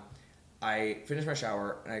going on? I finished my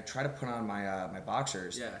shower and I try to put on my my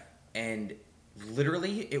boxers. Yeah. And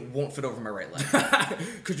literally, it won't fit over my right leg.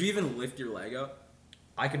 Could you even lift your leg up?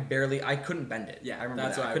 I couldn't bend it. Yeah, I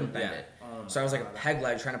remember that. I couldn't bend it. So I was like a peg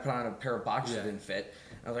leg trying to put on a pair of boxers that didn't fit.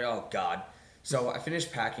 And I was like, oh God. So I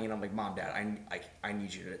finished packing and I'm like, Mom, Dad, I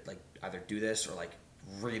need you to like either do this or like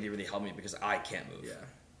really, really help me because I can't move. Yeah.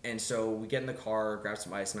 And so we get in the car, grab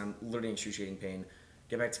some ice, and I'm literally in excruciating pain.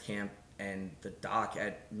 Get back to camp, and the doc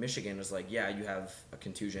at Michigan was like, yeah, you have a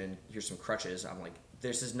contusion. Here's some crutches. I'm like,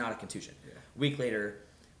 this is not a contusion. Yeah. A week later,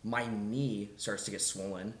 my knee starts to get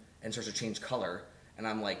swollen and starts to change color. And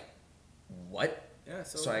I'm like, what? Yeah,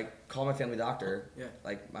 so I call my family doctor,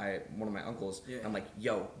 like one of my uncles. Yeah. I'm like,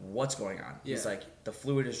 yo, what's going on? Yeah. He's like, the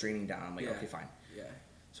fluid is draining down. I'm like, okay, fine. Yeah.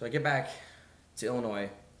 So I get back to Illinois,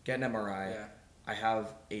 get an MRI. Yeah. I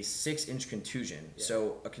have a 6-inch contusion. Yeah.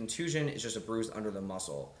 So a contusion is just a bruise under the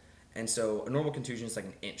muscle. And so a normal contusion is like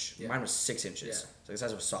an inch. Yeah. Mine was 6 inches. Yeah. So the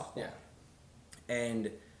size of a softball. Yeah.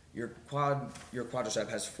 And your quadricep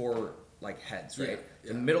has 4 like heads, right?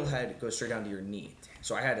 Yeah. The middle head goes straight down to your knee.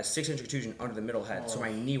 So I had a 6-inch contusion under the middle head, so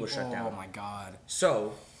my knee was shut down. Oh my God.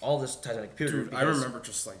 So all this ties to the computer. Dude, I remember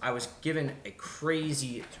just like I was given a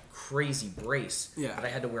crazy brace that I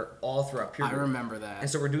had to wear all throughout puberty. I remember that. And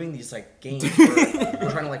so we're doing these like games where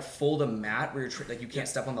we're trying to like fold a mat where you're like you can't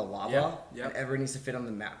step on the lava, and everyone needs to fit on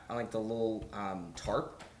the mat on like the little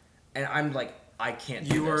tarp, and I'm like, I can't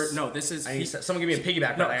do this. Someone give me a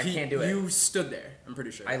piggyback ride. I can't do it. You stood there. I'm pretty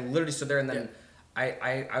sure. I literally stood there, and then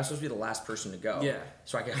I was supposed to be the last person to go. Yeah.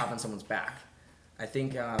 So I could hop on someone's back. I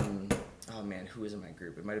think oh man, who was in my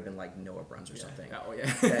group? It might have been like Noah Bruns or something. Oh yeah.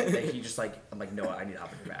 that he just like, I'm like, Noah, I need to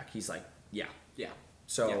hop on your back. He's like, yeah.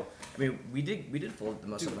 So I mean, we did full the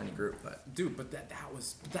most of any group, but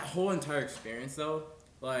that whole entire experience though,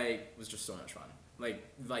 like, was just so much fun.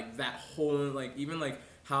 Like that whole like even like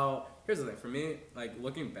how. Here's the thing, for me, like,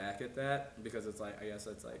 looking back at that, because it's like, I guess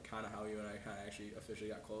it's like kind of how you and I kind of actually officially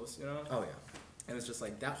got close, you know? Oh, yeah. And it's just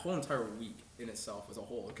like, that whole entire week in itself as a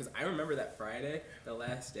whole, because I remember that Friday, the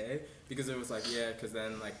last day, because it was like, because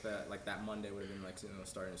then, like, that Monday would have been, like, you know,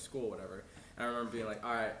 starting school, whatever. And I remember being like,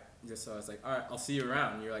 all right, so I was like, all right, I'll see you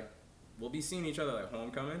around. And you're like, we'll be seeing each other at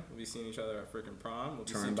homecoming, we'll be seeing each other at freaking prom, we'll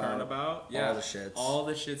be seeing turnabout. Yeah. All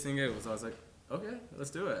the shits and giggles. So I was like, okay,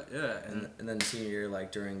 let's do it. Yeah, and then senior year,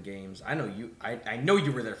 like during games, I know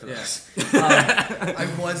you were there for this. I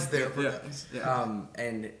was there for this. Yeah.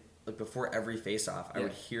 And like before every face-off, I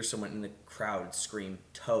would hear someone in the crowd scream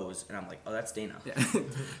 "toes," and I'm like, oh, that's Dana. Yeah.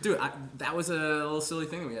 Dude, that was a little silly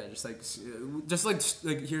thing we had. Just like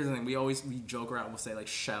here's the thing, we joke around. We'll say like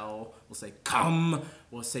shell, we'll say cum,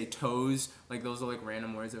 we'll say toes. Like those are like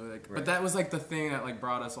random words that were like. Right. But that was like the thing that like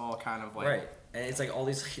brought us all kind of like. Right. And it's like all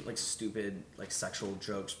these like stupid like sexual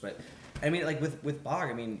jokes, but I mean like with Bog,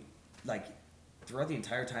 I mean like throughout the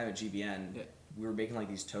entire time at GBN, we were making like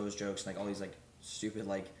these toes jokes and like all these like stupid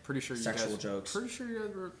like sexual jokes. Pretty sure you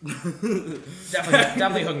guys were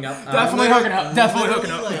definitely hooking up. Definitely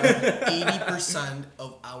hooking up. Like 80%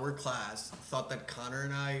 of our class thought that Connor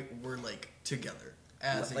and I were like together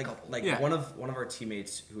as a couple. Like one of our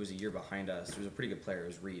teammates who was a year behind us, who was a pretty good player,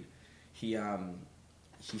 was Reed.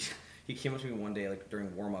 He came up to me one day, like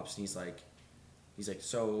during warm-ups, and he's like,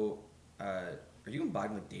 so, are you and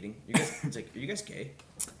Bogdan like dating? He's like, are you guys gay?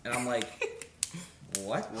 And I'm like,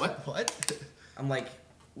 what? I'm like,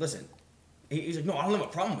 listen. He's like, no, I don't have a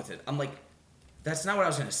problem with it. I'm like, that's not what I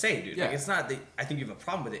was gonna say, dude. Yeah. Like, it's not that I think you have a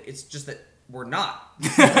problem with it. It's just that we're not.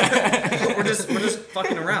 we're just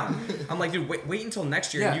fucking around. I'm like, dude, wait until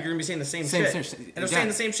next year, and you're gonna be saying the same shit. And they're saying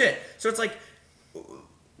the same shit. So it's like.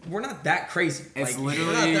 We're not that crazy. It's like, literally...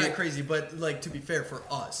 We're not that crazy, but, like, to be fair, for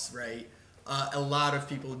us, right, a lot of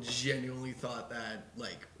people genuinely thought that,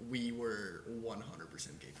 like, we were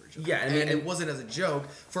 100% gay for each other. Yeah, and it wasn't as a joke.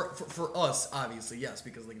 For us, obviously, yes,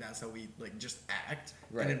 because, like, that's how we, like, just act.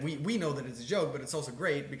 Right. And we know that it's a joke, but it's also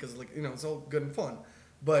great because, like, you know, it's all good and fun.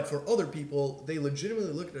 But for other people, they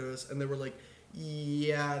legitimately looked at us and they were like,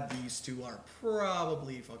 yeah, these two are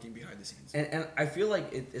probably fucking behind the scenes. And I feel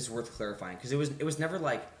like it is worth clarifying because it was never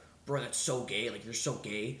like, bro, that's so gay, like you're so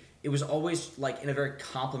gay. It was always like in a very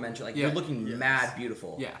complimentary, like you're looking mad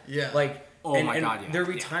beautiful. Yeah. Like God, there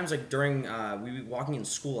would be times like during we'd be walking in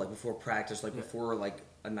school like before practice, like before like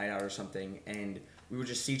a night out or something, and we would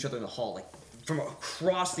just see each other in the hall, like from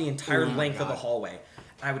across the entire length of the hallway.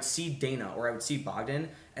 And I would see Dana or I would see Bogdan,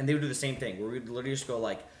 and they would do the same thing where we'd literally just go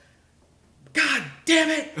like, God damn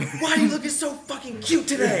it! Why are you looking so fucking cute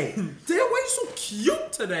today? Damn, why are you so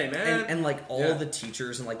cute today, man? And like all of the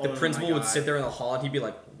teachers and like the principal would sit there in the hall and he'd be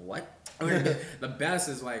like, what? The best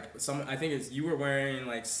is like I think it's you were wearing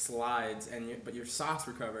like slides but your socks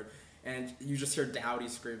were covered, and you just hear Dowdy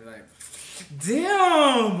screaming like,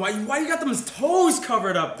 "Damn! Why you got them toes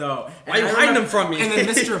covered up though? Why are you hiding them from me?" And then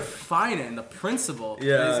Mr. Finan, the principal,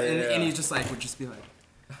 and he just like would just be like.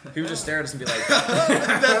 He would just stare at us and be like,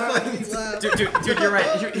 That fucking laugh. dude, you're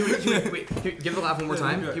right. Wait, give the laugh one more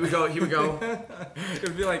time. He would go. It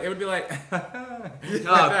would be like,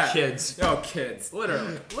 Oh, kids. Oh, kids.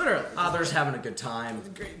 Literally. Oh, they're just having a good time.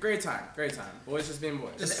 Great time. Boys just being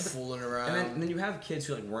boys. Just fooling around. And then you have kids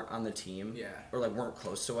who like weren't on the team, Yeah. or like weren't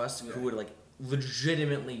close to us, who would like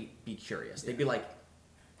legitimately be curious. They'd be like,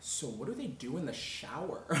 so what do they do in the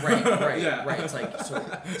shower? right. Yeah. Right. It's like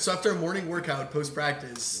So after a morning workout post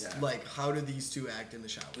practice, Yeah. like how do these two act in the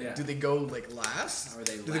shower? Yeah. Do they go like last? Are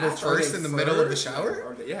they do they go last? Are first they in the middle of the first? shower?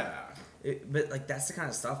 Or yeah. But like that's the kind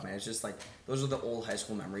of stuff, man. It's just like those are the old high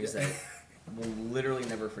school memories that we'll literally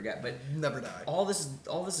never forget. But Never die. all this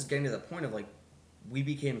is getting to the point of like we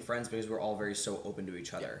became friends because we're all very so open to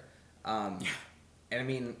each other. And I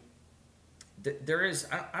mean, there is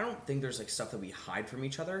I don't think there's like stuff that we hide from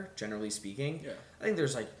each other, generally speaking. Yeah. I think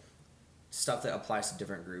there's like stuff that applies to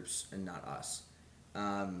different groups and not us.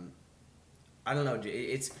 I don't know.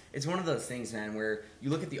 It's one of those things, man, where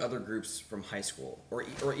you look at the other groups from high school or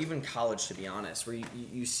even college, to be honest, where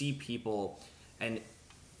you see people and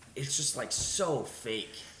it's just like so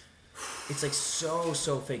fake. It's like so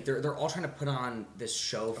fake. They're all trying to put on this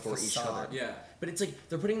show for each other. Yeah. But it's like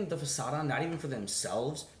they're putting the facade on not even for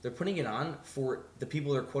themselves. They're putting it on for the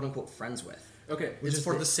people they're quote unquote friends with. Okay. It's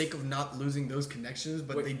for the sake of not losing those connections,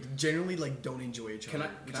 but they generally like don't enjoy each Can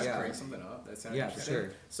other. I bring something up? That sounds interesting.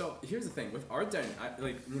 Sure. So here's the thing with our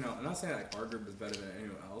I'm not saying like our group is better than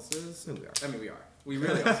anyone else's. We are. I mean, we are. We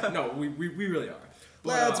really are. No, we really are.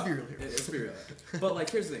 But, Let's be real here. Let's be real. But like,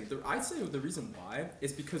 here's the thing. I'd say the reason why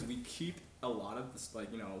is because we keep a lot of this, like,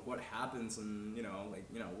 what happens and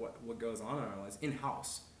what goes on in our lives in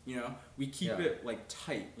house. We keep it like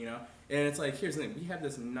tight. And it's like, here's the thing. We have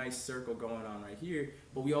this nice circle going on right here,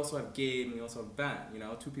 but we also have Gabe and we also have Ben.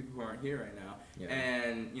 Two people who aren't here right now. Yeah.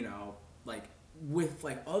 And like with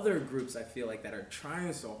like other groups, I feel like that are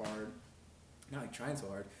trying so hard. Not like trying so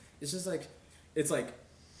hard. It's just like it's like.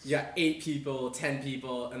 Yeah, 8 people, 10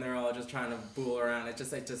 people, and they're all just trying to fool around. It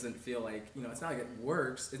just like doesn't feel like it's not like it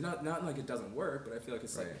works. It's not like it doesn't work, but I feel like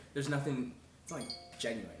it's like there's nothing. It's not like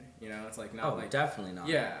genuine. It's like not like definitely not.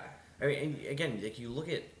 Yeah. I mean, and again, like you look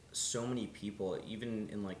at so many people, even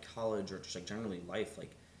in like college or just like generally life,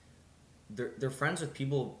 like they're friends with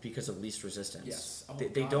people because of least resistance. Yes. Oh,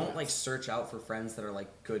 they don't like search out for friends that are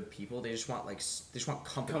like good people. They just want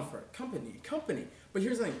company. Comfort, company. But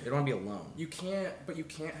here's the thing: they don't want to be alone. You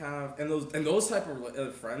can't have those type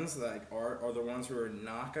of friends that are the ones who are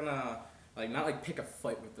not gonna not pick a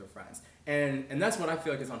fight with their friends, and that's what I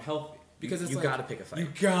feel like is unhealthy. Because it's you like, gotta pick a fight. You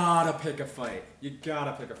gotta pick a fight.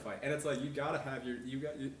 And it's like you gotta have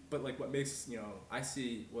but like what makes I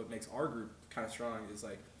see what makes our group kind of strong is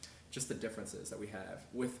like just the differences that we have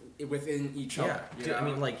within each other. Yeah, I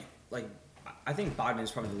mean like I think Bogdan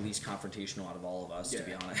is probably the least confrontational out of all of us, to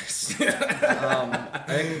be honest. I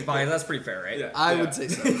think Bogdan, that's pretty fair, right? Yeah, I would say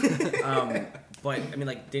so. But I mean,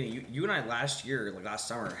 like Danny, you and I last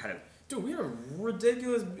summer had a. Dude,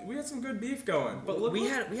 we had some good beef going. But look, we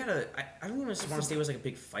had I don't even want to say it was like a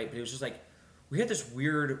big fight, but it was just like we had this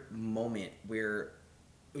weird moment where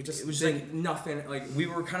it was like nothing. Like we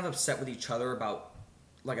were kind of upset with each other about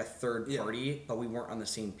like a third party, but we weren't on the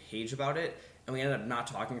same page about it, and we ended up not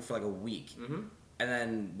talking for like a week. Mm-hmm. And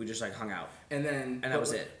then we just like hung out, and that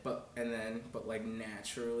was it. But like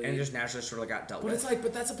naturally, and just naturally sort of got dealt with.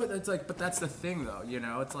 But that's the thing though.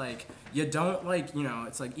 It's like you don't like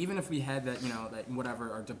it's like even if we had that that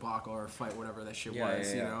whatever our debacle or fight whatever that shit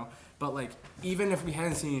was But like even if we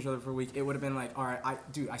hadn't seen each other for a week, it would have been like all right,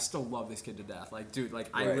 I still love this kid to death. Like dude, like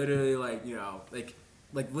I literally like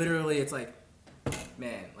literally it's like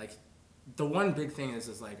man like the one big thing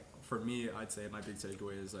is like for me I'd say my big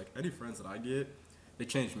takeaway is like any friends that I get. They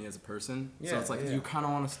changed me as a person. So it's like you kind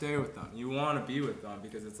of want to stay with them. You want to be with them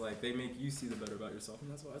because it's like they make you see the better about yourself. And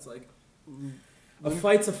that's why it's like a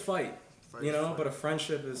fight's a fight, but a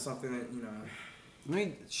friendship is something that, Let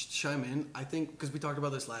me chime in. I think because we talked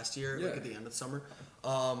about this last year, like at the end of summer.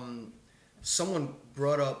 Someone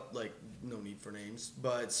brought up, like, no need for names,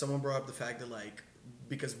 but someone brought up the fact that, like,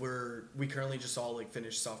 because we currently just all, like,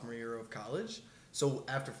 finished sophomore year of college. So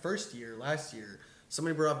after first year, last year,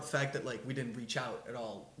 somebody brought up the fact that like we didn't reach out at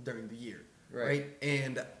all during the year, Right.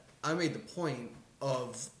 And I made the point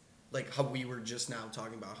of like how we were just now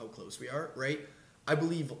talking about how close we are, right? I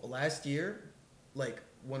believe last year, like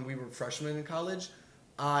when we were freshmen in college,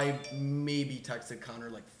 I maybe texted Connor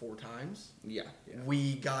like 4 times. Yeah.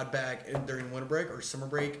 We got back during winter break or summer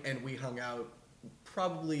break, and we hung out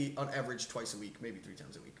probably on average twice a week, maybe 3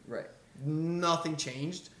 times a week. Right. Nothing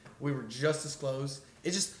changed. We were just as close.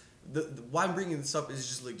 It's just the why I'm bringing this up is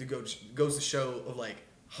just like goes to show of like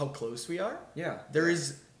how close we are. Yeah. There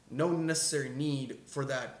is no necessary need for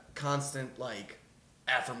that constant like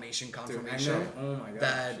affirmation, confirmation. Dude, I know. Oh my gosh,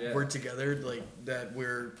 that we're together, like that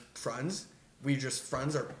we're friends. We just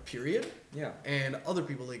friends are period. Yeah. And other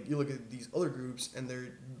people, like you look at these other groups and they're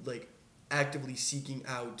like actively seeking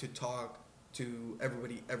out to talk to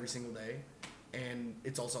everybody every single day, and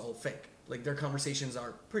it's also all fake. Like their conversations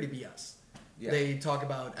are pretty BS. Yeah. They talk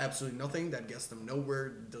about absolutely nothing that gets them nowhere,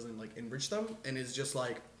 doesn't like enrich them, and it's just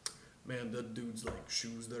like, man, that dude's like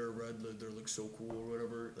shoes that are red, they're like so cool or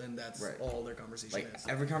whatever, and that's all their conversation like, is.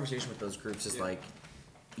 Every conversation with those groups is like,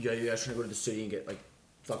 yeah, you guys trying to go to the city and get like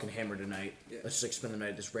fucking hammered tonight. Yeah. Let's just like spend the night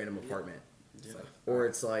at this random apartment. Yeah. Or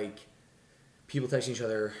it's like people texting each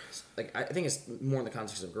other. Like I think it's more in the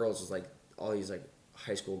context of girls. Is like all these like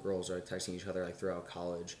high school girls are texting each other like throughout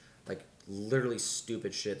college, like literally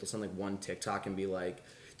stupid shit. They'll send like one TikTok and be like,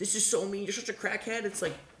 "This is so mean. You're such a crackhead." It's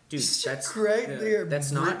like, dude,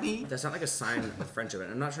 that's not like a sign of friendship.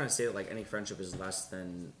 And I'm not trying to say that like any friendship is less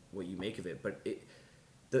than what you make of it, but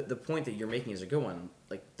the point that you're making is a good one.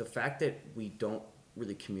 Like the fact that we don't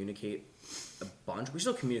really communicate a bunch. We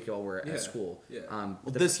still communicate while we're at school. Yeah. Well,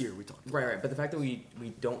 this year we talked. Right. But the fact that we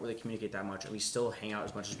don't really communicate that much and we still hang out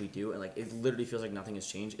as much as we do, and like it literally feels like nothing has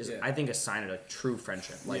changed, is I think a sign of like true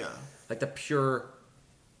friendship. Like like the pure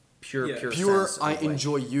sense I of,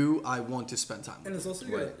 enjoy you. I want to spend time with and it's also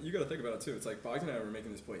you got to think about it too. It's like Bogdan and I were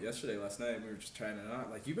making this point last night. We were just trying it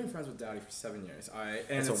out. Like you've been friends with Dowdy for 7 years.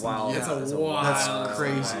 It's a wild. That's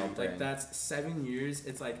crazy. Like that's 7 years.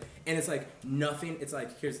 It's like nothing. It's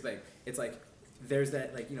like here's the thing. It's like there's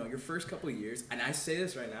that like your first couple of years, and I say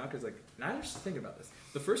this right now because like now I'm just thinking about this.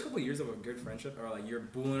 The first couple of years of a good friendship are like you're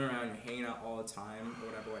booling around, you're hanging out all the time, or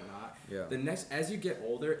whatnot. Yeah. The next, as you get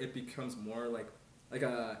older, it becomes more like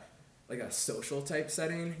a social type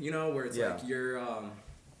setting, where it's like you're,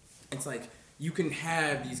 it's like you can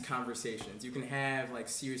have these conversations. You can have like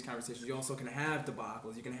serious conversations. You also can have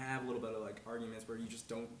debacles. You can have a little bit of like arguments where you just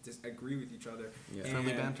don't disagree with each other. Yeah.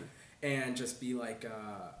 Friendly banter. And just be like,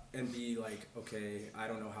 okay, I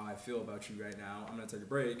don't know how I feel about you right now. I'm gonna take a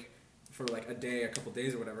break for like a day, a couple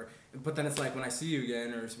days or whatever. But then it's like when I see you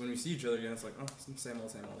again or when we see each other again, it's like, oh, same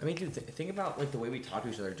old. I mean, dude, think about like the way we talk to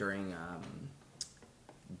each other during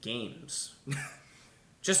games.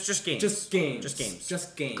 Just games. Just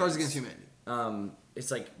games. Cards Against Humanity. It's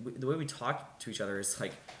like the way we talk to each other is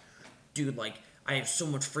like, dude, like I have so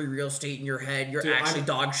much free real estate in your head. You're actually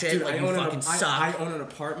dog shit. Dude, like you fucking suck. I own an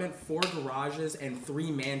apartment, 4 garages, and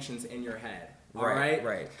 3 mansions in your head. All right.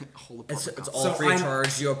 It's all free of charge,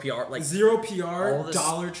 0 PR, like 0 PR,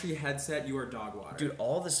 Dollar Tree headset. You are dog water, dude.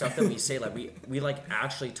 All the stuff that we say, like we like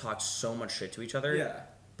actually talk so much shit to each other. Yeah.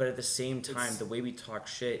 But at the same time, the way we talk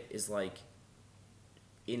shit is like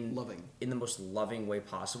in the most loving way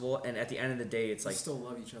possible. And at the end of the day, it's like we still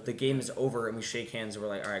love each other. The game is over, and we shake hands, and we're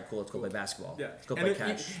like, all right, cool, let's go play basketball. Yeah. Let's go play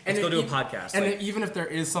catch. Let's go do a podcast. And even if there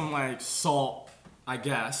is some like salt, I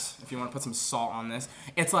guess, if you want to put some salt on this,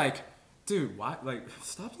 it's like, dude, what? Like,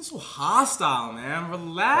 stop being so hostile, man.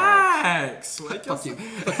 Relax. Like, fuck you.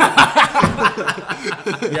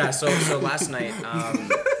 Yeah. So last night,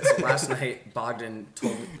 Bogdan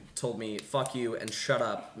told me fuck you and shut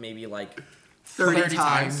up maybe like 30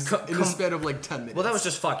 times in the span of like 10 minutes. Well, that was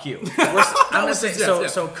just fuck you. I'm gonna say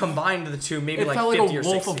so combined the two, maybe like 50 or 60. It felt like a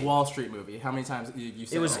Wolf of Wall Street movie. How many times you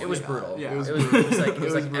said it was brutal. Yeah. It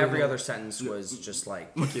was like every other sentence was just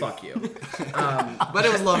like fuck you. But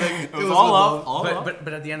it was loving. It was all love.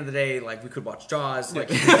 But at the end of the day, like we could watch Jaws. Like.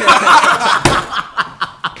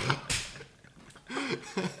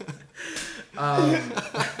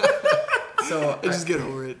 So I just get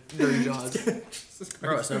over it during Jaws.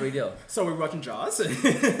 Bro, it's no big deal. So we're watching Jaws. When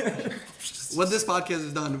this podcast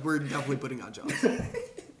is done, we're definitely putting on Jaws.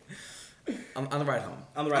 On the ride home.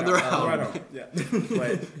 On the ride home. Yeah.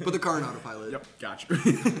 Put the car in autopilot. Yep. Gotcha.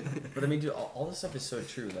 But I mean, dude, all this stuff is so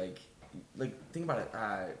true. Like think about it.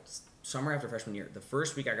 Summer after freshman year, the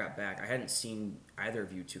first week I got back, I hadn't seen either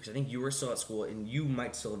of you two because I think you were still at school and you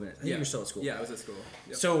might still have been. I think you were still at school. Yeah, I was at school.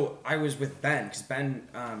 Yep. So I was with Ben because Ben.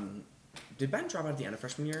 Did Ben drop out at the end of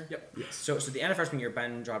freshman year? Yep. Yes. So the end of freshman year,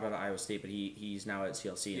 Ben dropped out of Iowa State, but he's now at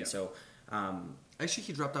CLC, and so Actually,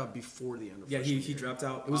 he dropped out before the end of Yeah, freshman he year. dropped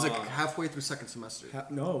out. It was like halfway through second semester.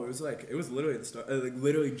 No, it was literally the start, like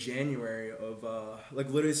literally January of like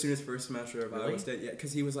literally as soon as first semester of Iowa State. Yeah,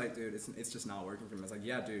 because he was like, dude, it's just not working for me. I was like,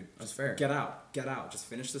 yeah, dude, That's fair. Get out, just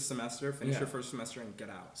finish the semester, finish your first semester, and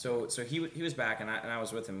get out. So he was back, and I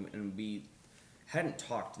was with him, and we hadn't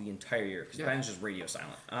talked the entire year because Ben's just radio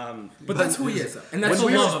silent. But that's who he is, though. And that's When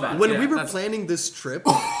what we I love about it. when we were planning this trip,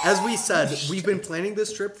 as we said, we've been planning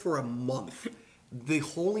this trip for a month. The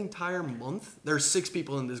whole entire month, there's 6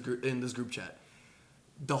 people in this group chat.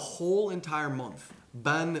 The whole entire month,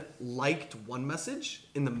 Ben liked one message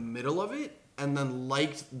in the middle of it, and then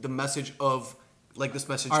liked the message of this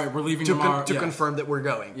message. All right, we're leaving to tomorrow. confirm that we're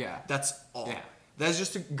going. Yeah, that's all. Yeah. That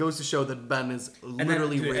just goes to show that Ben is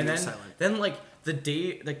literally radio silent. Then the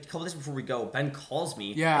day, like a couple days before we go, Ben calls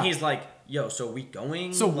me. Yeah. And he's like, "Yo, so we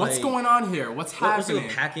going? So what's going on here? What's happening? What's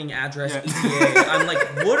the packing address? ETA?" I'm like,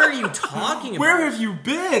 "What are you talking about? Where have you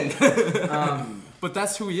been?" But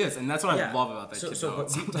that's who he is, and that's what I love about that kid.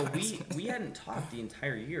 But we hadn't talked the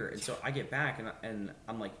entire year, and so I get back and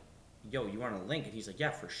I'm like, "Yo, you want a link?" And he's like, "Yeah,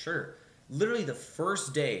 for sure." Literally the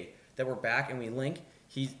first day that we're back and we link,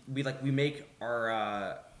 we make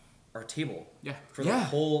our table for the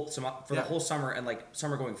whole the whole summer and like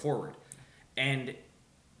summer going forward, and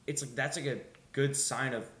it's like that's like a good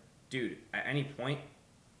sign of, dude, at any point,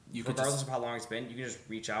 regardless of how long it's been, you can just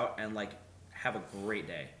reach out and like have a great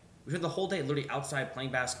day. We spent the whole day literally outside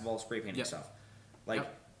playing basketball, spray painting stuff. Like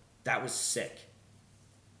that was sick.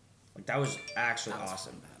 Like that was actually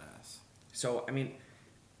awesome. Badass. So I mean,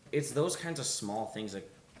 it's those kinds of small things that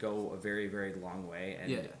go a very, very long way,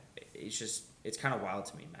 and it's kind of wild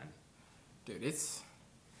to me, man. Dude, it's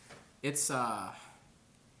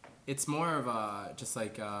more of a just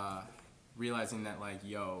like realizing that like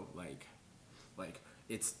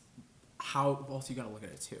it's how also you gotta look at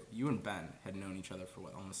it too. You and Ben had known each other for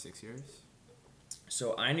what, almost 6 years?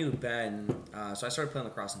 So I knew Ben. So I started playing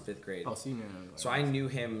lacrosse in 5th grade. Oh, so you knew. So I knew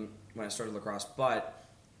him when I started lacrosse, but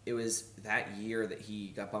it was that year that he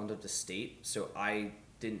got bumped up to state, so I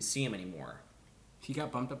didn't see him anymore. He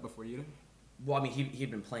got bumped up before you did? Well, I mean,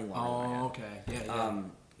 he'd been playing longer than I had. Oh, okay. Yeah.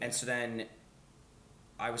 And so then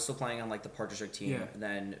I was still playing on like the Park District team. Yeah. And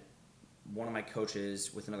then one of my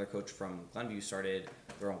coaches with another coach from Glenview started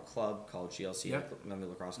their own club called GLC, Glenview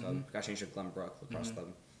Lacrosse Club. Mm-hmm. Got changed to Glenbrook Lacrosse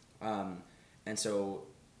Club. And so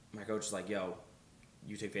my coach was like, "Yo,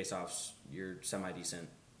 you take face-offs. You're semi-decent.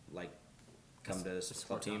 Like, come to this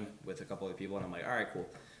club team with a couple other people." And I'm like, "All right, cool."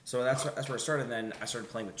 So that's where I started. Then I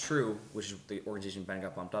started playing with True, which is the organization Ben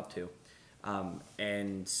got bumped up to.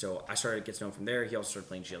 And so I started to get to know him from there. He also started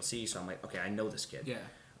playing GLC, so I'm like, okay, I know this kid. Yeah.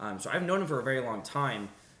 So I've known him for a very long time,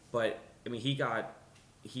 but I mean, he had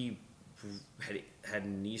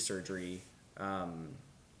knee surgery. Hold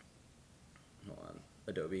on,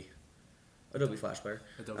 Adobe Flash Player.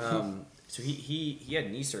 So he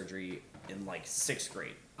had knee surgery in like 6th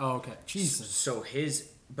grade. Oh, okay. Jesus. So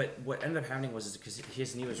but what ended up happening was because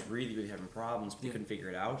his knee was really, really having problems, but they couldn't figure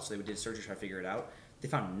it out. So they did surgery to try to figure it out. They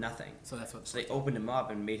found nothing. So they opened him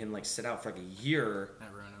up and made him like sit out for like a year.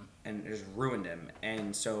 That ruined him. And it just ruined him.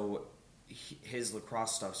 And so his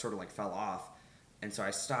lacrosse stuff sort of like fell off. And so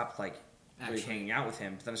I stopped like really hanging out with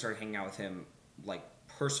him. But then I started hanging out with him like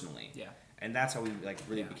personally. Yeah. And that's how we like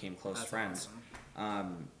really became close friends.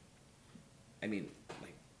 Awesome. I mean,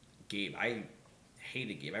 like Gabe, I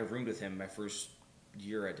hated Gabe. I roomed with him my first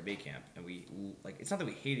year at debate camp, and we like it's not that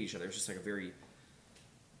we hated each other. It's just like a very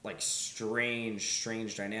like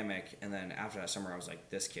strange dynamic. And then after that summer, I was like,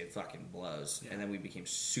 this kid fucking blows. And then we became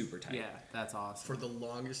super tight. Yeah, that's awesome. For the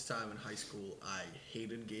longest time in high school, I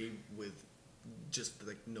hated Gabe with just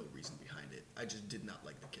like no reason behind it. I just did not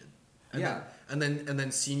like the kid. And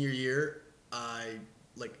then senior year, I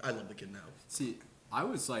love the kid now. See, I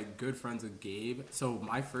was like good friends with Gabe. So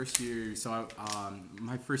my first year,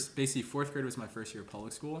 basically 4th grade was my first year of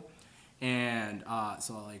public school. And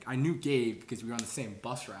so like I knew Gabe because we were on the same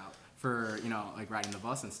bus route for, like riding the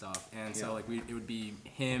bus and stuff. And so like it would be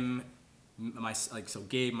him,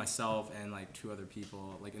 Gabe, myself, and like 2 other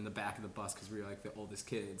people like in the back of the bus because we were like the oldest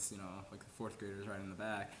kids, like the 4th graders riding in the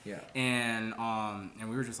back. Yeah. And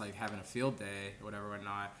we were just like having a field day or whatever,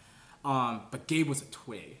 whatnot. But Gabe was a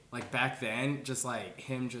twig. Like back then, just like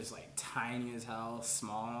him, just like tiny as hell,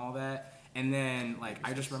 small and all that. And then like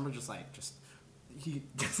I just remember he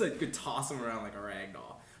just like could toss him around like a rag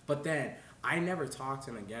doll. But then I never talked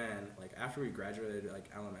to him again. Like after we graduated like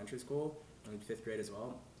elementary school, in 5th grade as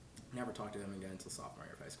well, never talked to him again until sophomore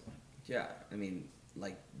year of high school. Yeah, I mean,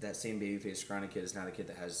 like that same babyface scrawny kid is now the kid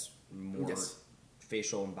that has more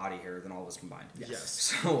facial and body hair than all of us combined. Yes.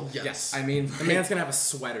 So Yes. I mean, The man's gonna have a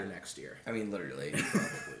sweater next year. I mean, literally. Probably.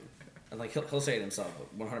 And like he'll say it himself,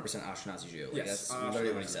 100% Ashkenazi Jew. Like, Yes. that's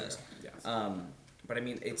literally what he says. Yes. But I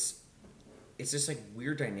mean, it's this like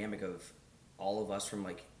weird dynamic of all of us from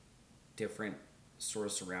like different sort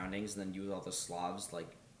of surroundings, and then you with all the Slavs,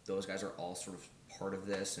 like those guys are all sort of part of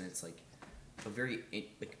this, and it's like a very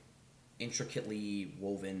like intricately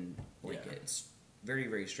woven blanket. It's very,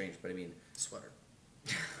 very strange, but I mean, Sweater.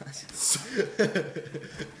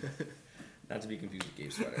 not to be confused with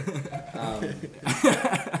Gabe's sweater.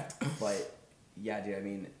 But yeah, dude, I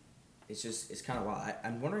mean, it's kind of wild.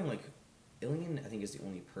 I'm wondering, like, Ilian, I think, is the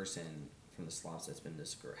only person from the Slavs that's been to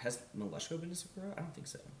Sakura. Has Mileshko been to Sakura? I don't think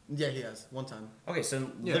so. Yeah, he has one time. Okay, so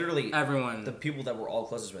literally everyone, the people that we're all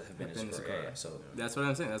closest with have been to Sakura. Yeah, so that's what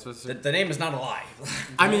I'm saying. That's what the name is not a lie.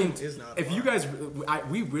 I mean, if you guys,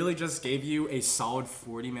 we really just gave you a solid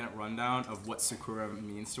 40-minute rundown of what Sakura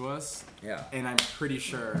means to us. Yeah, and I'm pretty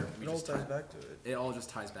sure it all ties back to it. It all just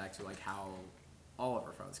ties back to like how all of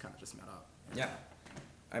our friends kind of just met up. Yeah,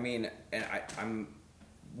 I mean, and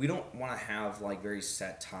we don't want to have like very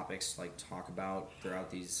set topics to like talk about throughout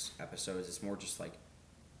these episodes. It's more just like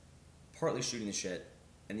partly shooting the shit,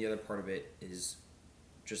 and the other part of it is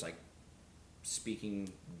just like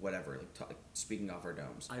speaking whatever, like speaking off our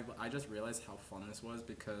domes. I just realized how fun this was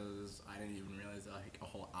because I didn't even realize that like a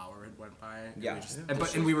whole hour had went by. Yeah,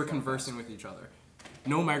 and we were conversing with each other.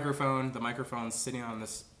 No microphone. The microphone's sitting on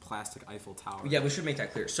this plastic Eiffel Tower. Yeah, we should make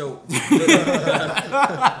that clear. So,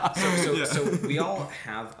 so we all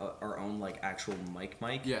have our own like actual mic.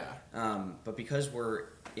 Yeah. But because we're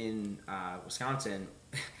in Wisconsin,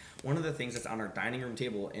 one of the things that's on our dining room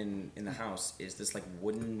table in the house is this like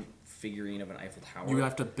wooden figurine of an Eiffel Tower. You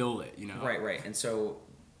have to build it, you know. Right. And so,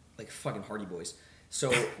 like fucking Hardy Boys.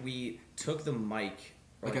 So we took the mic.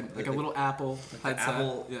 Like a little Apple headset.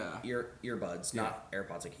 Apple earbuds, not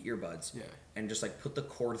AirPods, like earbuds. Yeah. And just like put the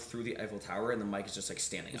cord through the Eiffel Tower, and the mic is just like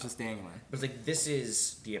standing up. It's just dangling. But it's like this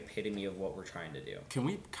is the epitome of what we're trying to do. Can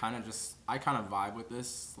we kind of I kind of vibe with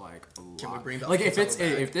this like a lot. Can we bring the like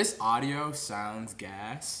if this audio sounds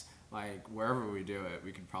gas, like wherever we do it,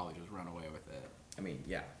 we could probably just run away with it. I mean,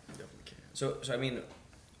 yeah, Definitely can. So I mean,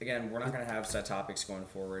 again, we're not gonna have set topics going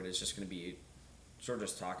forward. It's just gonna be sort of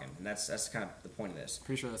just talking, and that's kind of the point of this.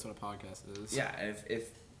 Pretty sure that's what a podcast is. Yeah, and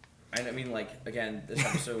if I mean, like, again, this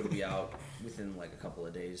episode will be out within like a couple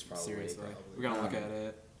of days, probably. Seriously, we're gonna look at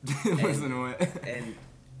it, listen to it, and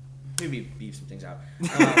maybe beef some things out.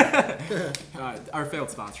 Our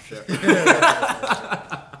failed sponsorship.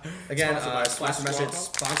 Again, sponsor message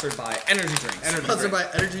sponsored by energy drinks. Sponsored by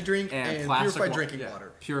energy drink and purified drinking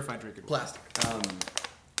water. Purified drinking water. Plastic.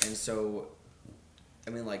 And so, I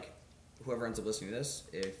mean, like, whoever ends up listening to this,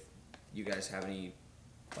 if you guys have any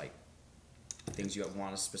like things you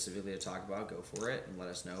want us specifically to talk about, go for it and let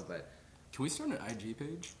us know. But can we start an IG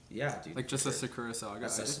page? Yeah, dude. Like just a Sakura Saga.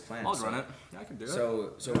 That's the plan. I'll run it. Yeah, I can do it.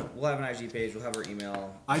 So we'll have an IG page. We'll have our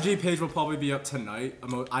email. IG page will probably be up tonight.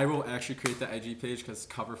 I will actually create the IG page because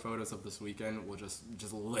cover photos of this weekend will just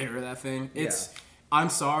layer that thing. I'm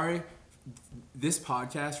sorry. This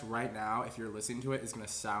podcast right now, if you're listening to it, is gonna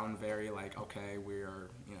sound very like, okay,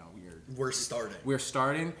 we're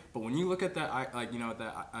starting. But when you look at that,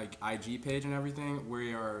 IG page and everything,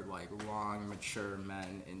 we are like long, mature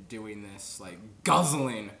men and doing this like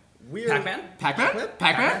guzzling. Pac-Man.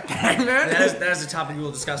 That is a topic we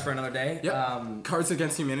will discuss for another day. Yep. Cards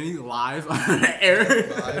Against Humanity live on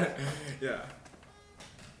air. Yeah.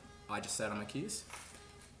 I just sat on my keys.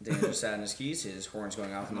 Dan just sat on his keys. His horn's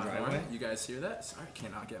going off in the driveway. You guys hear that? Sorry, I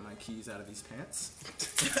cannot get my keys out of these pants.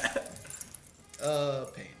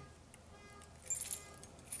 Pain.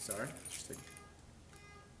 Sorry.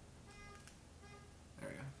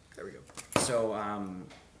 There we go. So,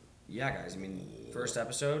 yeah, guys. I mean, first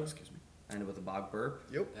episode. Excuse me. Ended with a bog burp.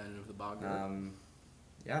 Yep. Ended with a bog burp.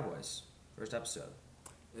 Yeah, boys. First episode.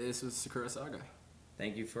 This was Sakura Saga.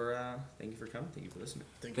 Thank you for coming. Thank you for listening.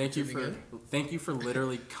 Thank you for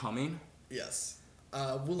literally coming. Yes.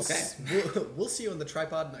 We'll see you on the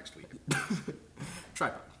tripod next week.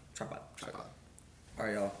 Tripod. All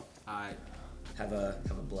right, y'all. Have a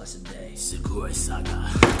blessed day. Sakura Saga.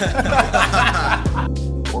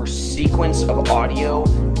 Or sequence of audio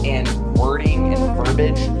and wording and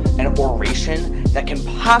verbiage and oration that can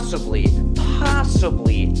possibly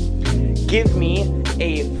give me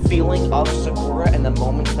a feeling of Sakura and the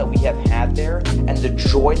moments that we have had there and the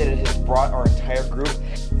joy that it has brought our entire group.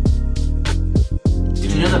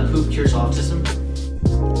 Did you know that poop cures autism?